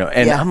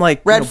 I'm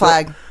like, red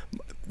flag.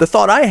 The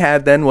thought I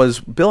had then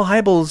was, Bill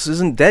Hybels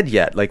isn't dead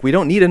yet. Like, we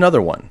don't need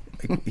another one.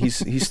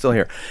 He's still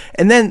here.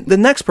 And then the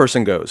next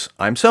person goes,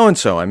 I'm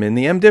so-and-so, I'm in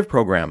the MDiv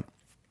program.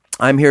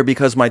 I'm here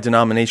because my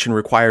denomination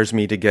requires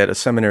me to get a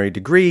seminary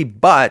degree,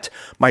 but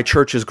my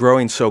church is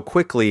growing so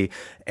quickly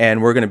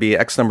and we're going to be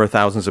X number of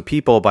thousands of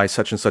people by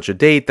such and such a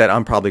date that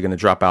I'm probably going to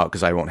drop out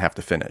because I won't have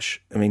to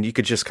finish. I mean, you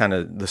could just kind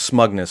of, the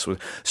smugness.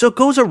 So it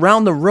goes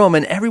around the room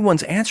and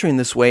everyone's answering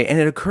this way. And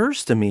it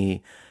occurs to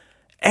me,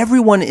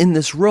 everyone in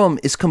this room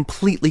is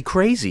completely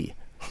crazy.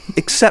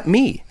 except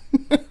me.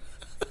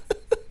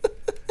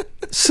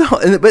 So,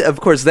 but of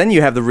course, then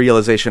you have the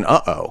realization,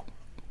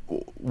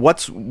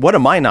 what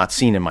am I not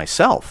seeing in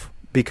myself?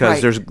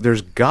 Because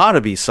there's got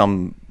to be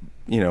some,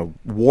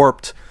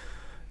 warped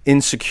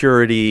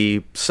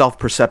insecurity,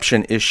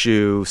 self-perception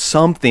issue,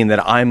 something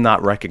that I'm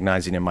not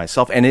recognizing in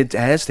myself. And it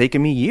has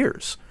taken me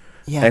years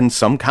and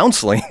some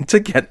counseling to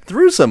get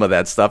through some of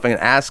that stuff and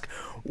ask,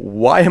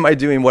 why am I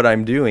doing what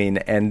I'm doing?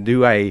 And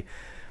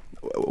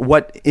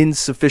what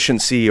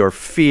insufficiency or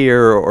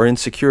fear or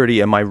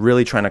insecurity am I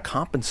really trying to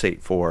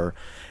compensate for?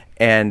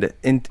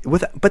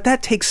 But that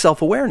takes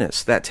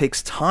self-awareness. That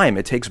takes time.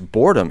 It takes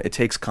boredom. It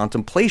takes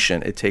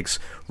contemplation. It takes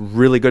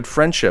really good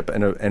friendship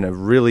and a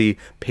really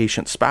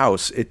patient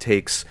spouse. It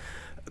takes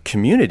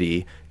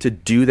community to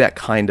do that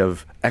kind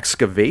of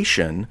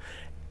excavation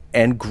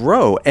and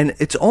grow. And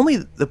it's only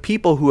the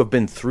people who have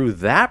been through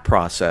that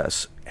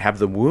process, have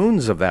the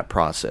wounds of that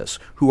process,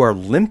 who are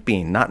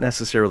limping, not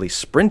necessarily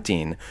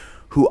sprinting,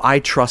 who I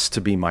trust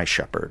to be my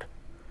shepherd.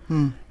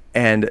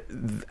 And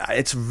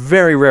it's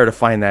very rare to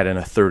find that in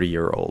a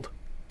 30-year-old.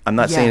 I'm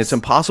not saying it's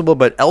impossible,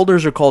 but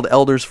elders are called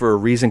elders for a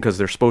reason because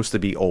they're supposed to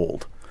be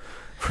old,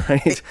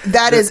 right?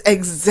 That is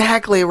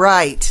exactly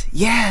right.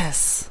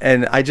 Yes.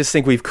 And I just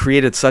think we've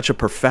created such a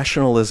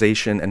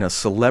professionalization and a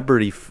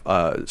celebrity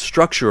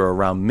structure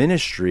around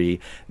ministry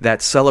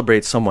that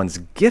celebrates someone's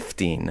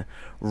gifting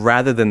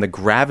rather than the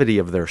gravity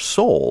of their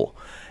soul.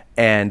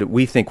 And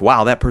we think,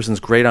 wow, that person's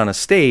great on a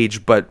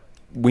stage, but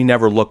we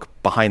never look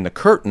behind the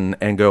curtain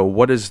and go,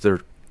 what does their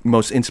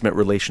most intimate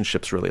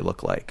relationships really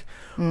look like?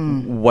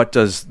 What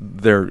does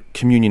their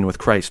communion with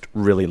Christ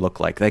really look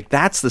like? Like,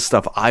 that's the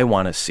stuff I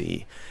want to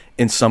see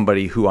in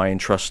somebody who I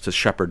entrust to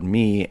shepherd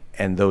me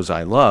and those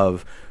I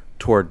love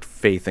toward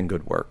faith and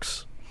good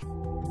works.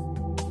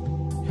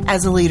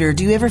 As a leader,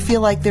 do you ever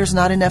feel like there's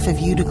not enough of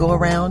you to go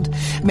around?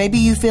 Maybe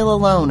you feel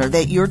alone or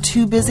that you're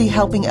too busy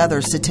helping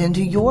others to tend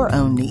to your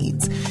own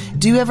needs.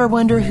 Do you ever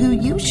wonder who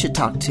you should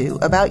talk to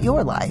about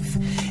your life?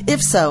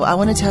 If so, I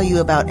want to tell you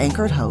about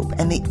Anchored Hope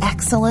and the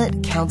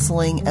excellent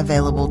counseling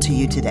available to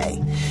you today.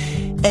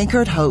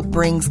 Anchored Hope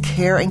brings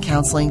care and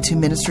counseling to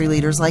ministry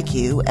leaders like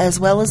you, as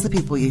well as the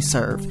people you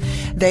serve.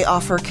 They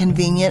offer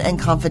convenient and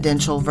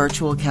confidential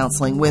virtual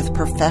counseling with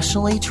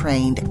professionally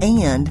trained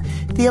and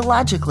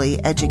theologically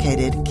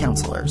educated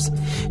counselors.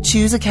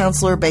 Choose a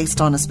counselor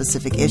based on a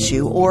specific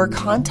issue or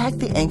contact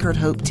the Anchored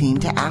Hope team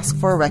to ask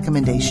for a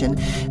recommendation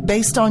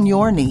based on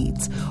your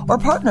needs, or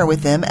partner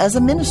with them as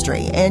a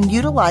ministry and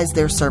utilize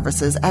their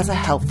services as a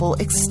helpful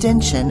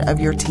extension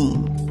of your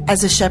team.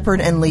 As a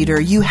shepherd and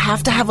leader, you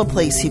have to have a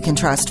place you can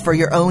trust for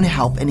your own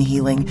help and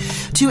healing.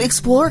 To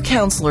explore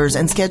counselors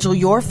and schedule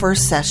your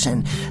first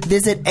session,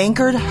 visit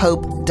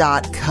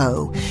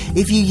anchoredhope.co.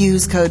 If you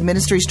use code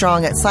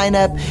MinistryStrong at sign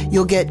up,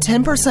 you'll get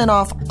 10%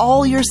 off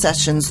all your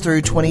sessions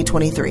through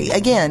 2023.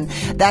 Again,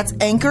 that's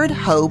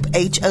anchoredhope,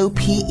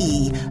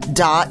 HOPE.co.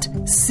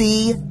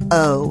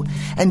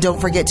 And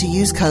don't forget to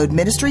use code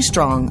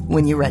MinistryStrong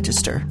when you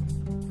register.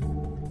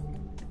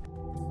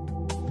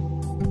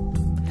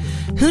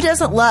 Who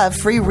doesn't love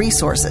free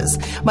resources?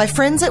 My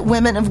friends at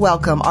Women of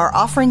Welcome are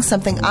offering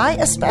something I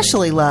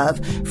especially love,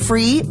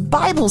 free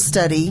Bible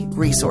study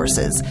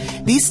resources.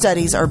 These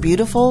studies are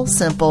beautiful,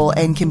 simple,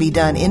 and can be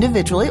done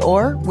individually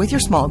or with your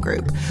small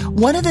group.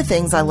 One of the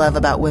things I love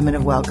about Women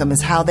of Welcome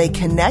is how they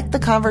connect the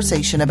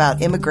conversation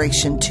about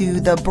immigration to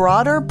the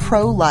broader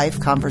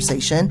pro-life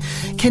conversation,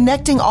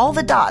 connecting all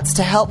the dots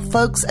to help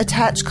folks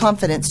attach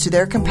confidence to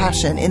their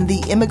compassion in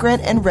the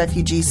immigrant and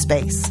refugee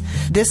space.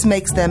 This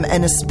makes them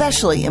an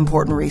especially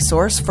important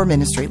resource for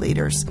ministry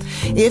leaders.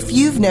 If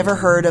you've never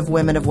heard of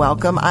Women of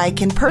Welcome, I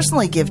can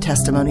personally give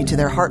testimony to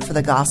their heart for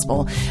the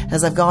gospel,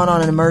 as I've gone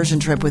on an immersion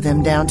trip with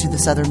them down to the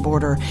southern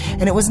border,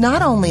 and it was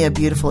not only a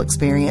beautiful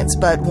experience,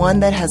 but one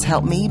that has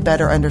helped me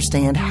better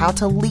understand how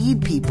to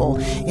lead people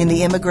in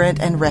the immigrant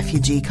and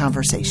refugee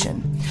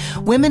conversation.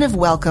 Women of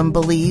Welcome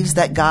believes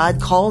that God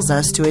calls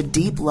us to a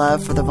deep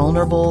love for the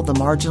vulnerable, the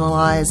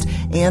marginalized,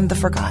 and the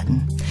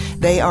forgotten.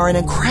 They are an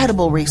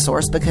incredible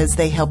resource because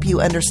they help you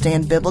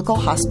understand biblical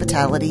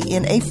hospitality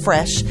in a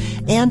fresh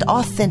and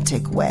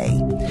authentic way.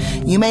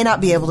 You may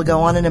not be able to go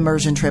on an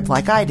immersion trip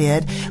like I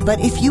did, but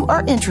if you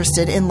are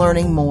interested in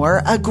learning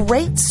more, a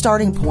great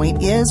starting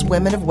point is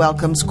Women of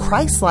Welcome's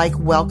Christ-like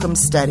Welcome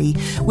Study,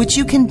 which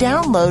you can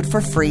download for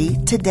free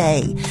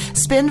today.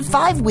 Spend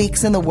 5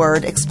 weeks in the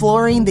Word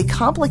exploring the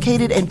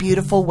complicated and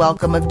beautiful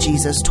welcome of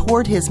Jesus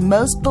toward His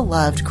most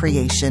beloved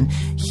creation,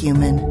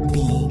 human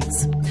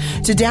beings.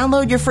 To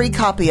download your free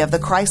copy of the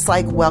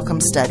Christ-like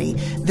Welcome Study,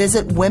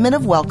 visit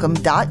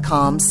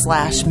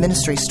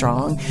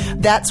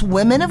womenofwelcome.com/ministrystrong. That's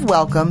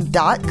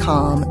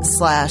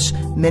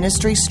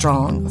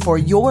womenofwelcome.com/ministrystrong for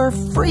your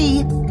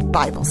free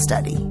Bible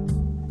study.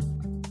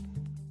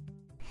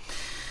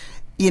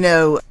 You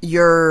know,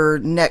 your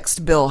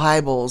next Bill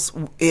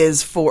Hybels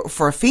is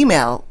for a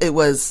female. It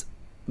was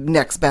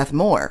next Beth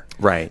Moore.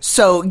 Right.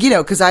 So, you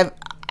know, because I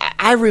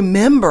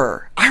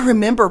remember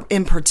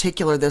in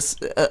particular this,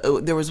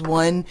 there was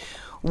one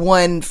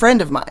one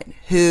friend of mine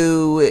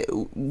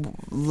who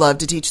loved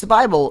to teach the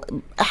Bible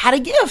had a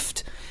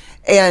gift.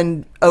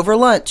 And over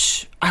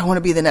lunch, I want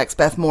to be the next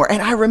Beth Moore.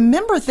 And I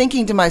remember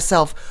thinking to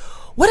myself,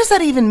 what does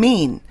that even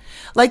mean?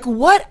 Like,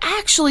 what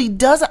actually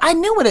does it? I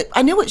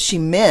knew what she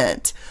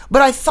meant,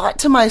 but I thought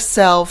to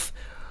myself,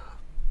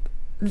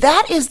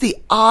 that is the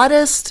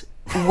oddest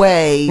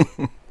way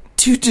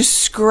to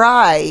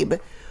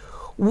describe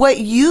what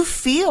you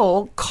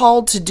feel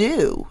called to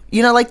do.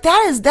 You know, like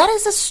that is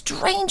the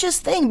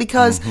strangest thing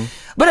because,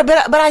 but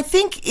I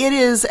think it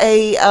is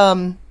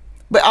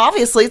but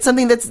obviously it's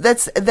something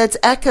that's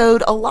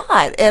echoed a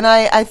lot. And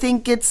I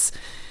think it's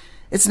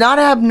not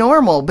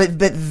abnormal, but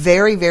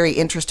very, very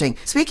interesting.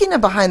 Speaking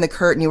of behind the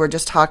curtain, you were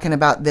just talking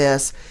about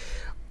this.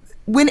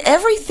 When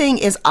everything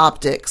is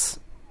optics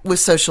with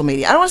social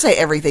media, I don't want to say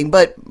everything,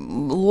 but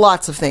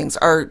lots of things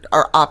are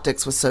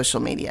optics with social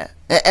media.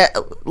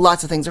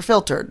 Lots of things are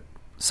filtered,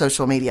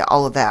 social media,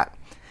 all of that.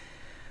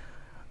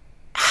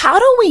 How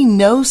do we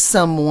know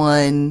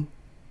someone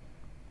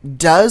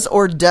does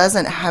or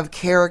doesn't have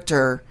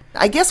character?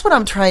 I guess what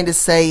I'm trying to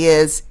say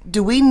is,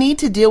 do we need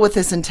to deal with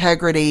this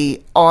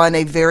integrity on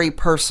a very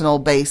personal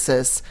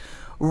basis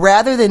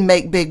rather than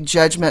make big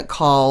judgment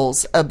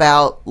calls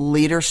about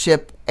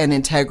leadership and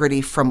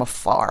integrity from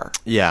afar?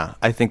 Yeah,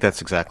 I think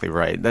that's exactly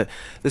right.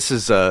 This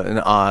is an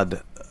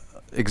odd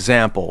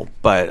example,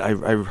 but I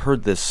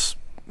heard this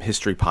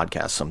history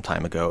podcast some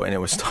time ago, and it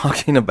was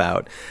talking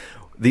about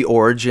the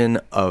origin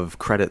of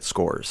credit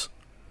scores.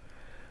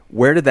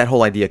 Where did that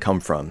whole idea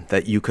come from,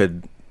 that you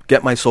could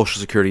get my social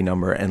security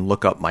number and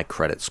look up my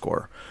credit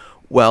score?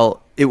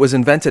 Well, it was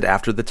invented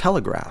after the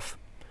telegraph.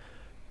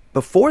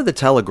 Before the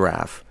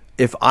telegraph,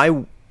 if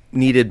I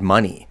needed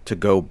money to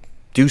go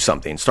do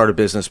something, start a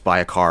business, buy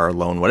a car, a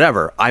loan,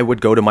 whatever, I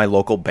would go to my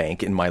local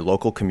bank in my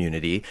local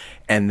community,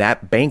 and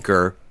that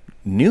banker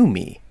knew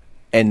me.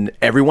 And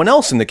everyone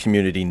else in the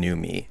community knew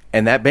me.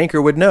 And that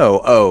banker would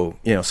know,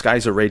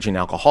 Sky's a raging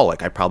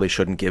alcoholic. I probably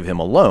shouldn't give him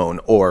a loan.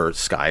 Or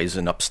Sky's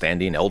an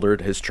upstanding elder at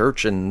his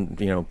church and,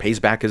 pays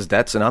back his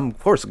debts. And of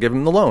course, I'll give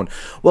him the loan.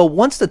 Well,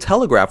 once the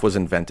telegraph was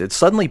invented,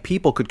 suddenly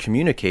people could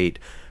communicate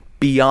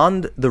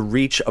beyond the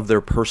reach of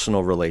their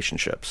personal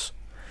relationships.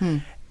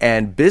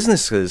 And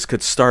businesses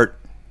could start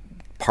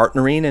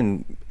partnering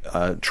and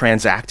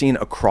transacting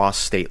across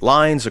state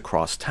lines,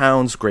 across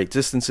towns, great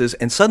distances,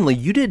 and suddenly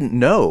you didn't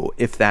know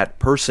if that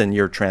person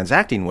you're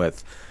transacting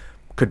with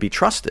could be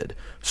trusted.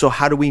 So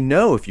how do we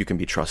know if you can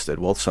be trusted?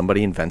 Well,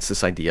 somebody invents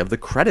this idea of the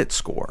credit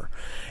score,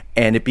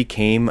 and it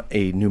became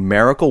a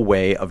numerical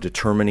way of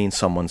determining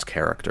someone's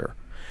character.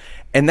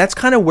 And that's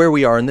kind of where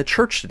we are in the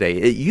church today.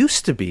 It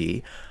used to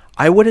be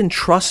I would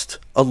trust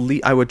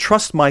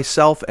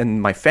myself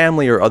and my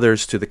family or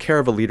others to the care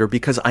of a leader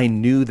because I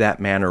knew that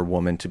man or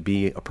woman to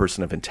be a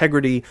person of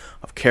integrity,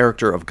 of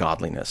character, of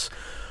godliness.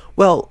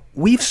 Well,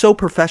 we've so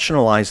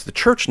professionalized the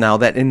church now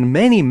that in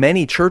many,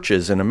 many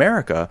churches in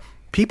America,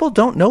 people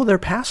don't know their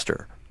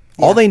pastor.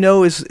 Yeah. All they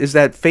know is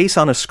that face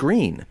on a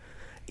screen.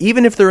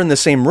 Even if they're in the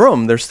same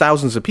room, there's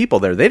thousands of people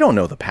there. They don't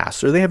know the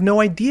pastor. They have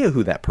no idea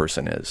who that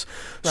person is.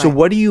 Right. So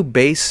what do you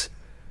base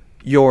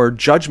your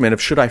judgment of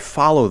should I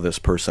follow this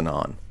person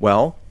on?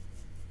 Well,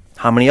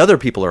 how many other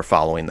people are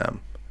following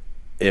them?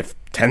 If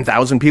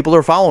 10,000 people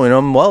are following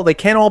them, well, they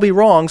can't all be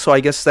wrong, so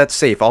I guess that's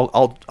safe.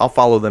 I'll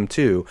follow them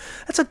too.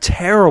 That's a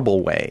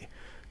terrible way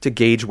to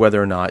gauge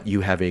whether or not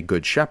you have a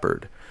good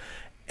shepherd.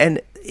 And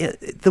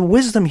the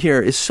wisdom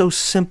here is so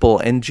simple,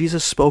 and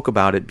Jesus spoke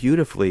about it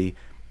beautifully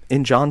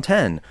in John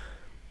 10.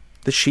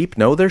 The sheep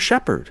know their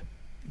shepherd.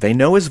 They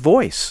know his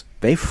voice.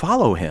 They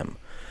follow him.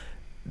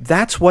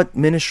 That's what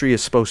ministry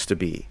is supposed to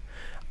be.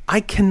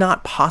 I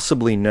cannot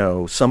possibly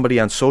know somebody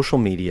on social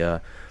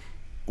media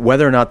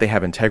whether or not they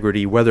have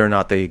integrity, whether or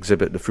not they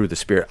exhibit the fruit of the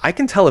Spirit. I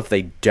can tell if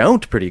they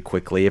don't pretty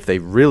quickly, if they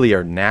really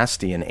are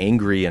nasty and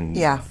angry and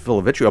full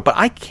of vitriol, but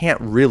I can't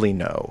really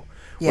know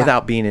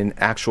without being in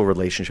actual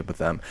relationship with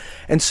them.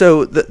 And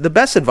so the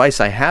best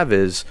advice I have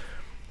is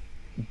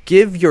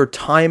give your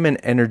time and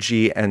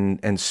energy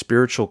and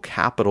spiritual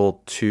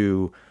capital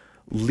to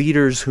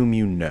leaders whom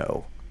you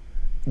know.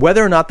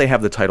 Whether or not they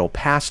have the title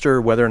pastor,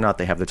 whether or not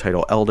they have the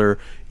title elder,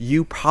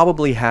 you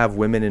probably have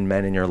women and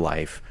men in your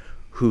life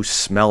who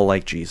smell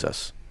like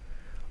Jesus.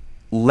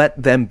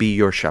 Let them be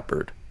your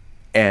shepherd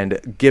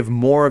and give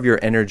more of your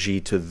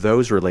energy to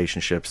those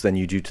relationships than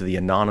you do to the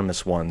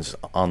anonymous ones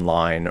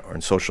online or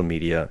in social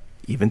media,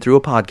 even through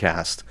a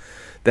podcast,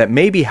 that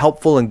may be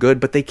helpful and good,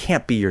 but they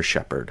can't be your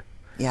shepherd.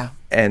 Yeah.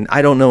 And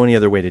I don't know any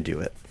other way to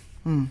do it.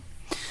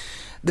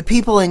 The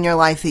people in your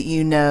life that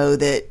you know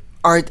that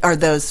are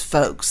those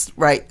folks,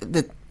 right,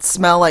 that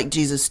smell like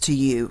Jesus to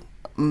you,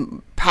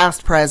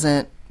 past,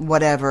 present,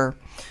 whatever.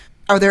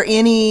 Are there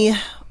any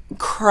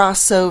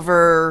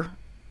crossover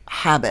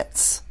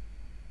habits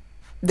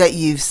that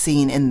you've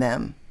seen in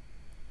them?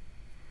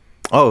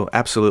 Oh,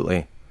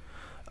 absolutely.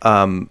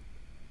 One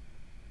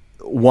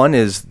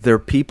is they're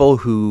people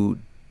who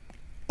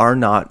are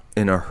not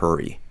in a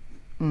hurry.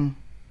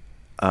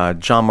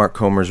 John Mark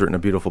Comer's written a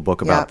beautiful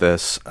book about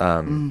this.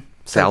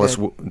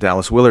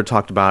 Dallas Willard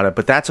talked about it,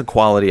 but that's a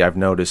quality I've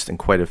noticed in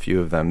quite a few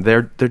of them.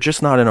 They're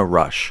just not in a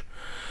rush.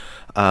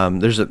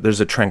 There's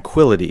a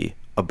tranquility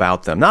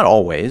about them. Not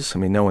always. I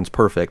mean, no one's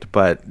perfect,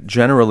 but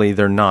generally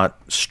they're not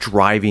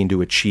striving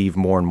to achieve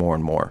more and more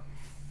and more.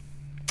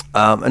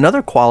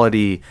 Another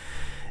quality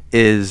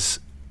is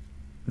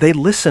they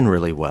listen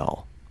really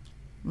well.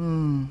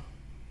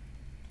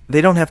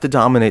 They don't have to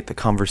dominate the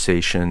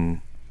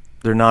conversation.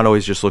 They're not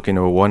always just looking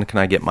to, when can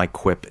I get my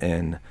quip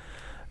in?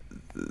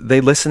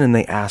 They listen and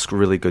they ask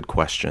really good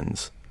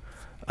questions.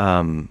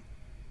 They're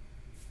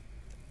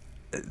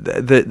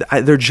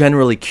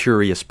generally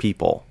curious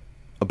people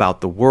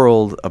about the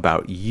world,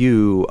 about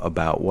you,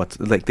 about what's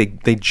like.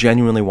 They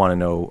genuinely want to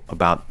know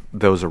about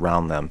those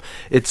around them.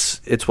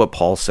 It's what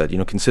Paul said.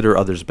 Consider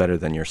others better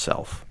than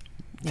yourself.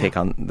 Yeah. Take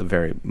on the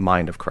very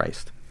mind of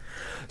Christ.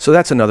 So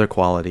that's another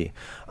quality.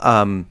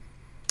 I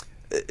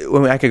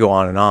could go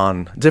on and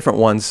on. Different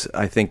ones.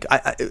 I think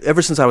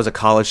ever since I was a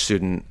college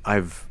student,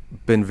 I've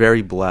been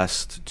very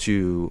blessed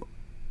to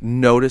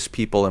notice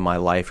people in my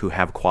life who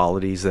have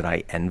qualities that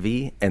I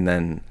envy, and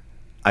then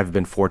I've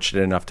been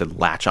fortunate enough to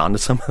latch onto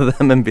some of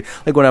them. And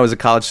like when I was a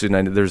college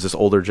student, there's this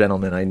older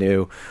gentleman I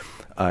knew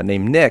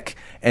named Nick,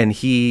 and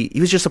he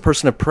was just a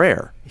person of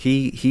prayer.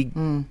 He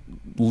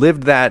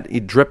lived that.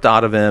 It dripped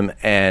out of him,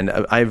 and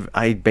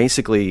I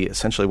basically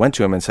essentially went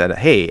to him and said,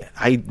 "Hey,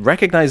 I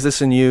recognize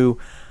this in you.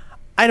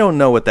 I don't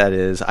know what that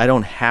is. I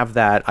don't have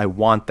that. I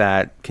want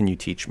that. Can you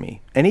teach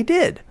me?" And he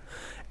did.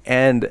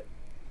 And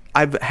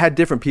I've had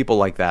different people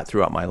like that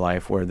throughout my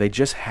life where they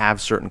just have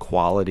certain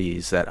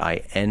qualities that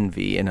I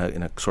envy in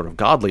a sort of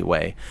godly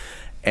way.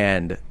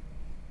 And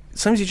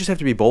sometimes you just have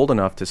to be bold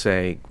enough to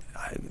say,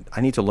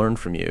 I need to learn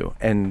from you.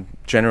 And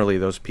generally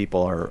those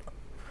people are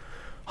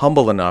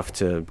humble enough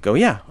to go,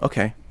 yeah,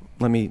 okay,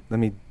 let me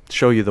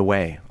show you the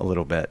way a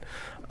little bit.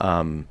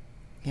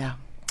 Yeah.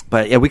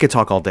 But yeah, we could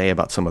talk all day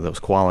about some of those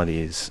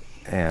qualities,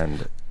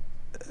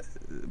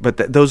 but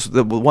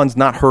the ones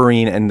not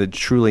hurrying and the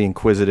truly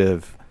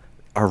inquisitive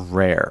are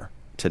rare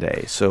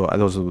today. So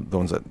those are the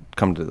ones that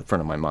come to the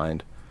front of my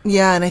mind.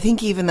 Yeah, and I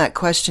think even that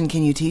question,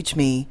 can you teach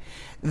me,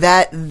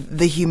 that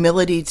the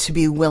humility to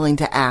be willing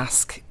to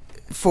ask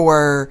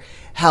for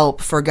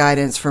help, for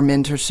guidance, for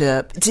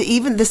mentorship, to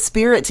even the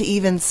spirit to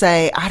even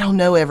say, I don't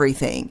know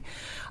everything.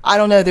 I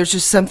don't know. There's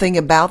just something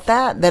about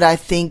that I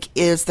think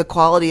is the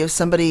quality of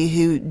somebody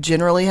who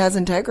generally has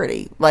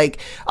integrity. Like,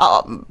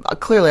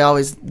 clearly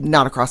always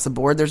not across the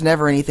board. There's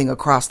never anything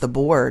across the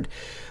board.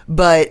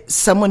 But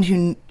someone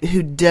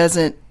who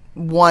doesn't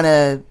want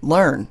to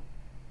learn.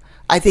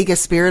 I think a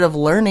spirit of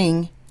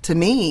learning, to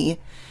me,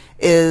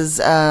 is,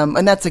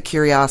 and that's a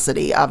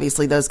curiosity.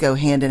 Obviously, those go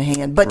hand in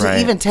hand. But right.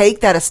 To even take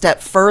that a step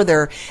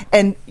further,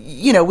 and,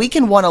 we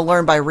can want to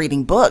learn by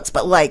reading books,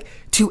 but like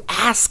to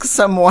ask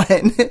someone,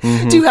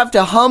 to have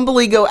to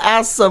humbly go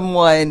ask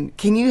someone,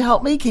 can you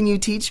help me? Can you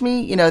teach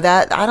me?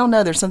 That, I don't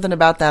know. There's something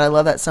about that. I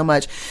love that so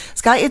much.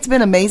 Scott, it's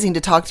been amazing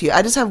to talk to you.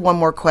 I just have one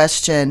more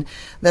question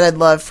that I'd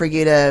love for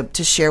you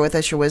to share with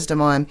us your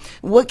wisdom on.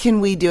 What can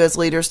we do as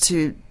leaders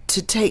to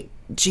take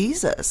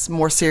Jesus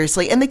more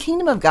seriously and the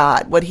kingdom of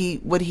God, what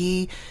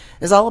he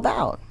is all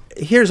about?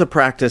 Here's a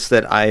practice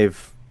that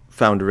I've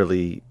found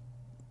really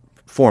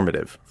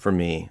formative for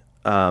me.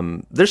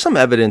 There's some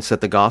evidence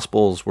that the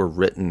Gospels were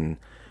written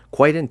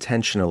quite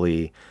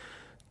intentionally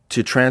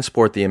to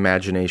transport the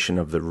imagination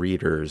of the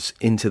readers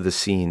into the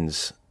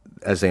scenes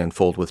as they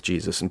unfold with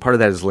Jesus. And part of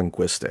that is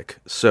linguistic.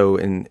 So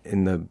in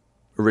the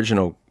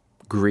original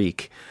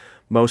Greek,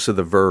 most of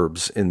the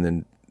verbs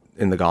in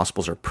the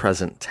Gospels are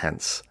present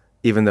tense,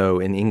 even though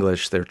in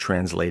English they're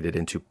translated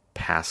into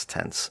past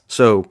tense.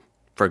 So,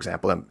 for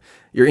example,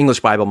 your English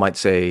Bible might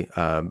say,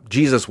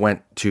 Jesus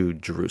went to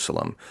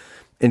Jerusalem.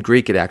 In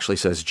Greek, it actually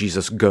says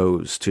Jesus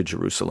goes to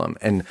Jerusalem.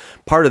 And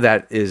part of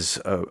that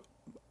is a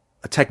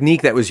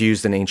technique that was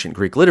used in ancient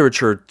Greek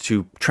literature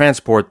to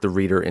transport the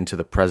reader into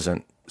the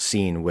present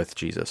scene with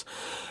Jesus.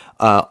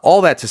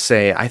 All that to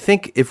say, I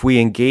think if we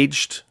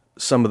engaged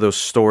some of those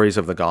stories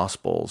of the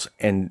Gospels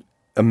and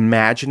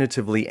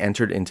imaginatively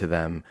entered into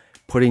them,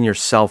 putting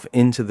yourself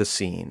into the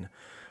scene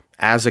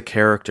as a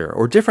character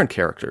or different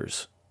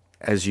characters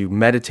as you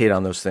meditate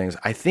on those things,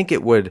 I think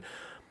it would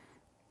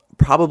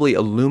probably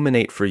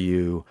illuminate for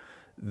you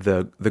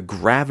the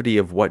gravity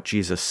of what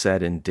Jesus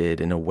said and did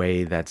in a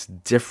way that's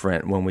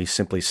different when we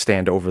simply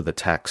stand over the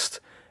text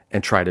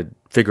and try to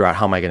figure out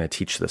how am I going to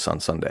teach this on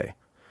Sunday.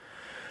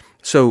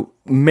 So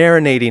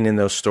marinating in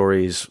those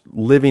stories,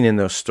 living in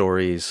those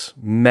stories,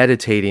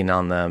 meditating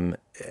on them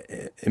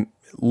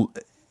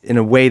in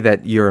a way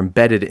that you're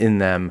embedded in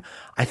them,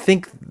 I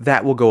think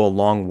that will go a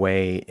long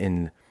way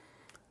in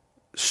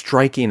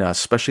striking us,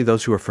 especially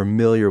those who are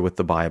familiar with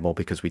the Bible,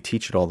 because we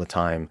teach it all the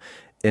time,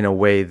 in a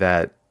way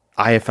that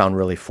I have found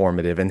really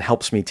formative and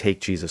helps me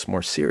take Jesus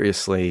more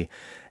seriously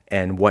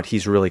and what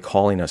he's really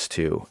calling us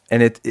to.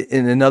 And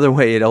in another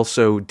way, it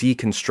also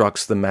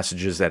deconstructs the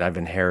messages that I've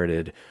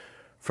inherited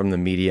from the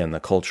media and the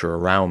culture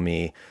around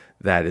me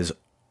that is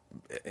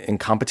in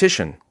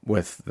competition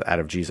with that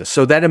of Jesus.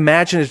 So that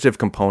imaginative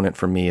component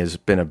for me has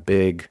been a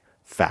big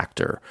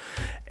factor.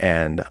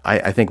 And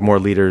I think more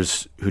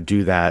leaders who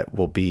do that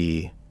will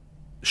be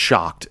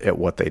shocked at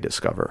what they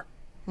discover.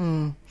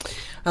 I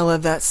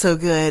love that. So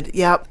good.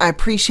 Yeah, I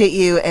appreciate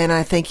you, and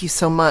I thank you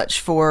so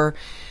much for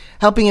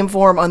helping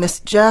inform on this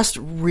just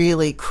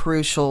really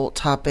crucial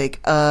topic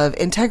of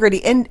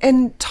integrity,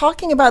 and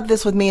talking about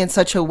this with me in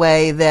such a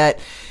way that,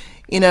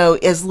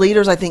 as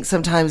leaders, I think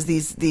sometimes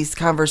these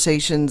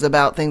conversations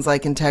about things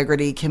like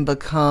integrity can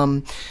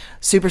become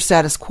super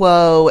status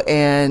quo,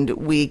 and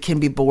we can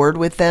be bored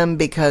with them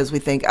because we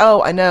think,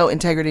 oh, I know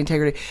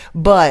integrity.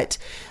 But,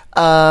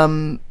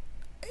 the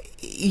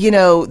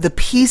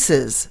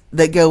pieces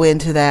that go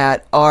into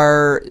that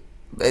are,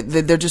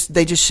 they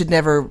just should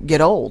never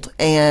get old.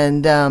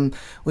 And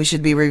we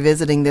should be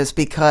revisiting this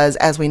because,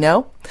 as we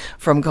know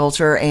from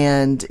culture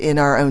and in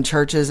our own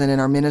churches and in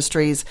our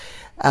ministries,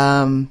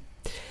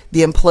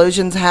 the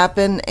implosions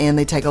happen and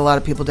they take a lot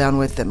of people down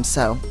with them.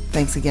 So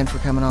thanks again for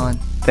coming on.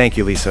 Thank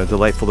you, Lisa.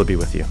 Delightful to be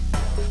with you.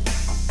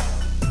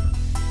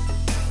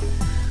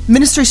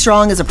 Ministry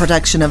Strong is a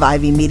production of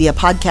Ivy Media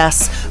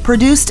Podcasts,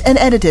 produced and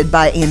edited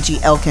by Angie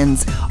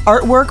Elkins.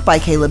 Artwork by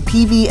Caleb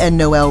Peavy and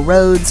Noel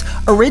Rhodes.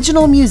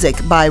 Original music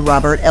by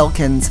Robert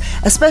Elkins.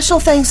 A special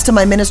thanks to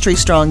my Ministry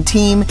Strong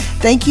team.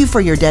 Thank you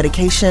for your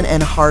dedication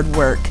and hard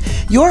work.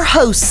 Your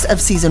hosts of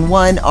Season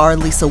 1 are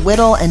Lisa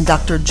Whittle and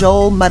Dr.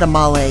 Joel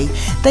Muddamale.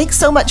 Thanks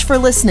so much for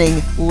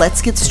listening.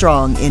 Let's get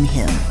strong in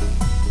Him.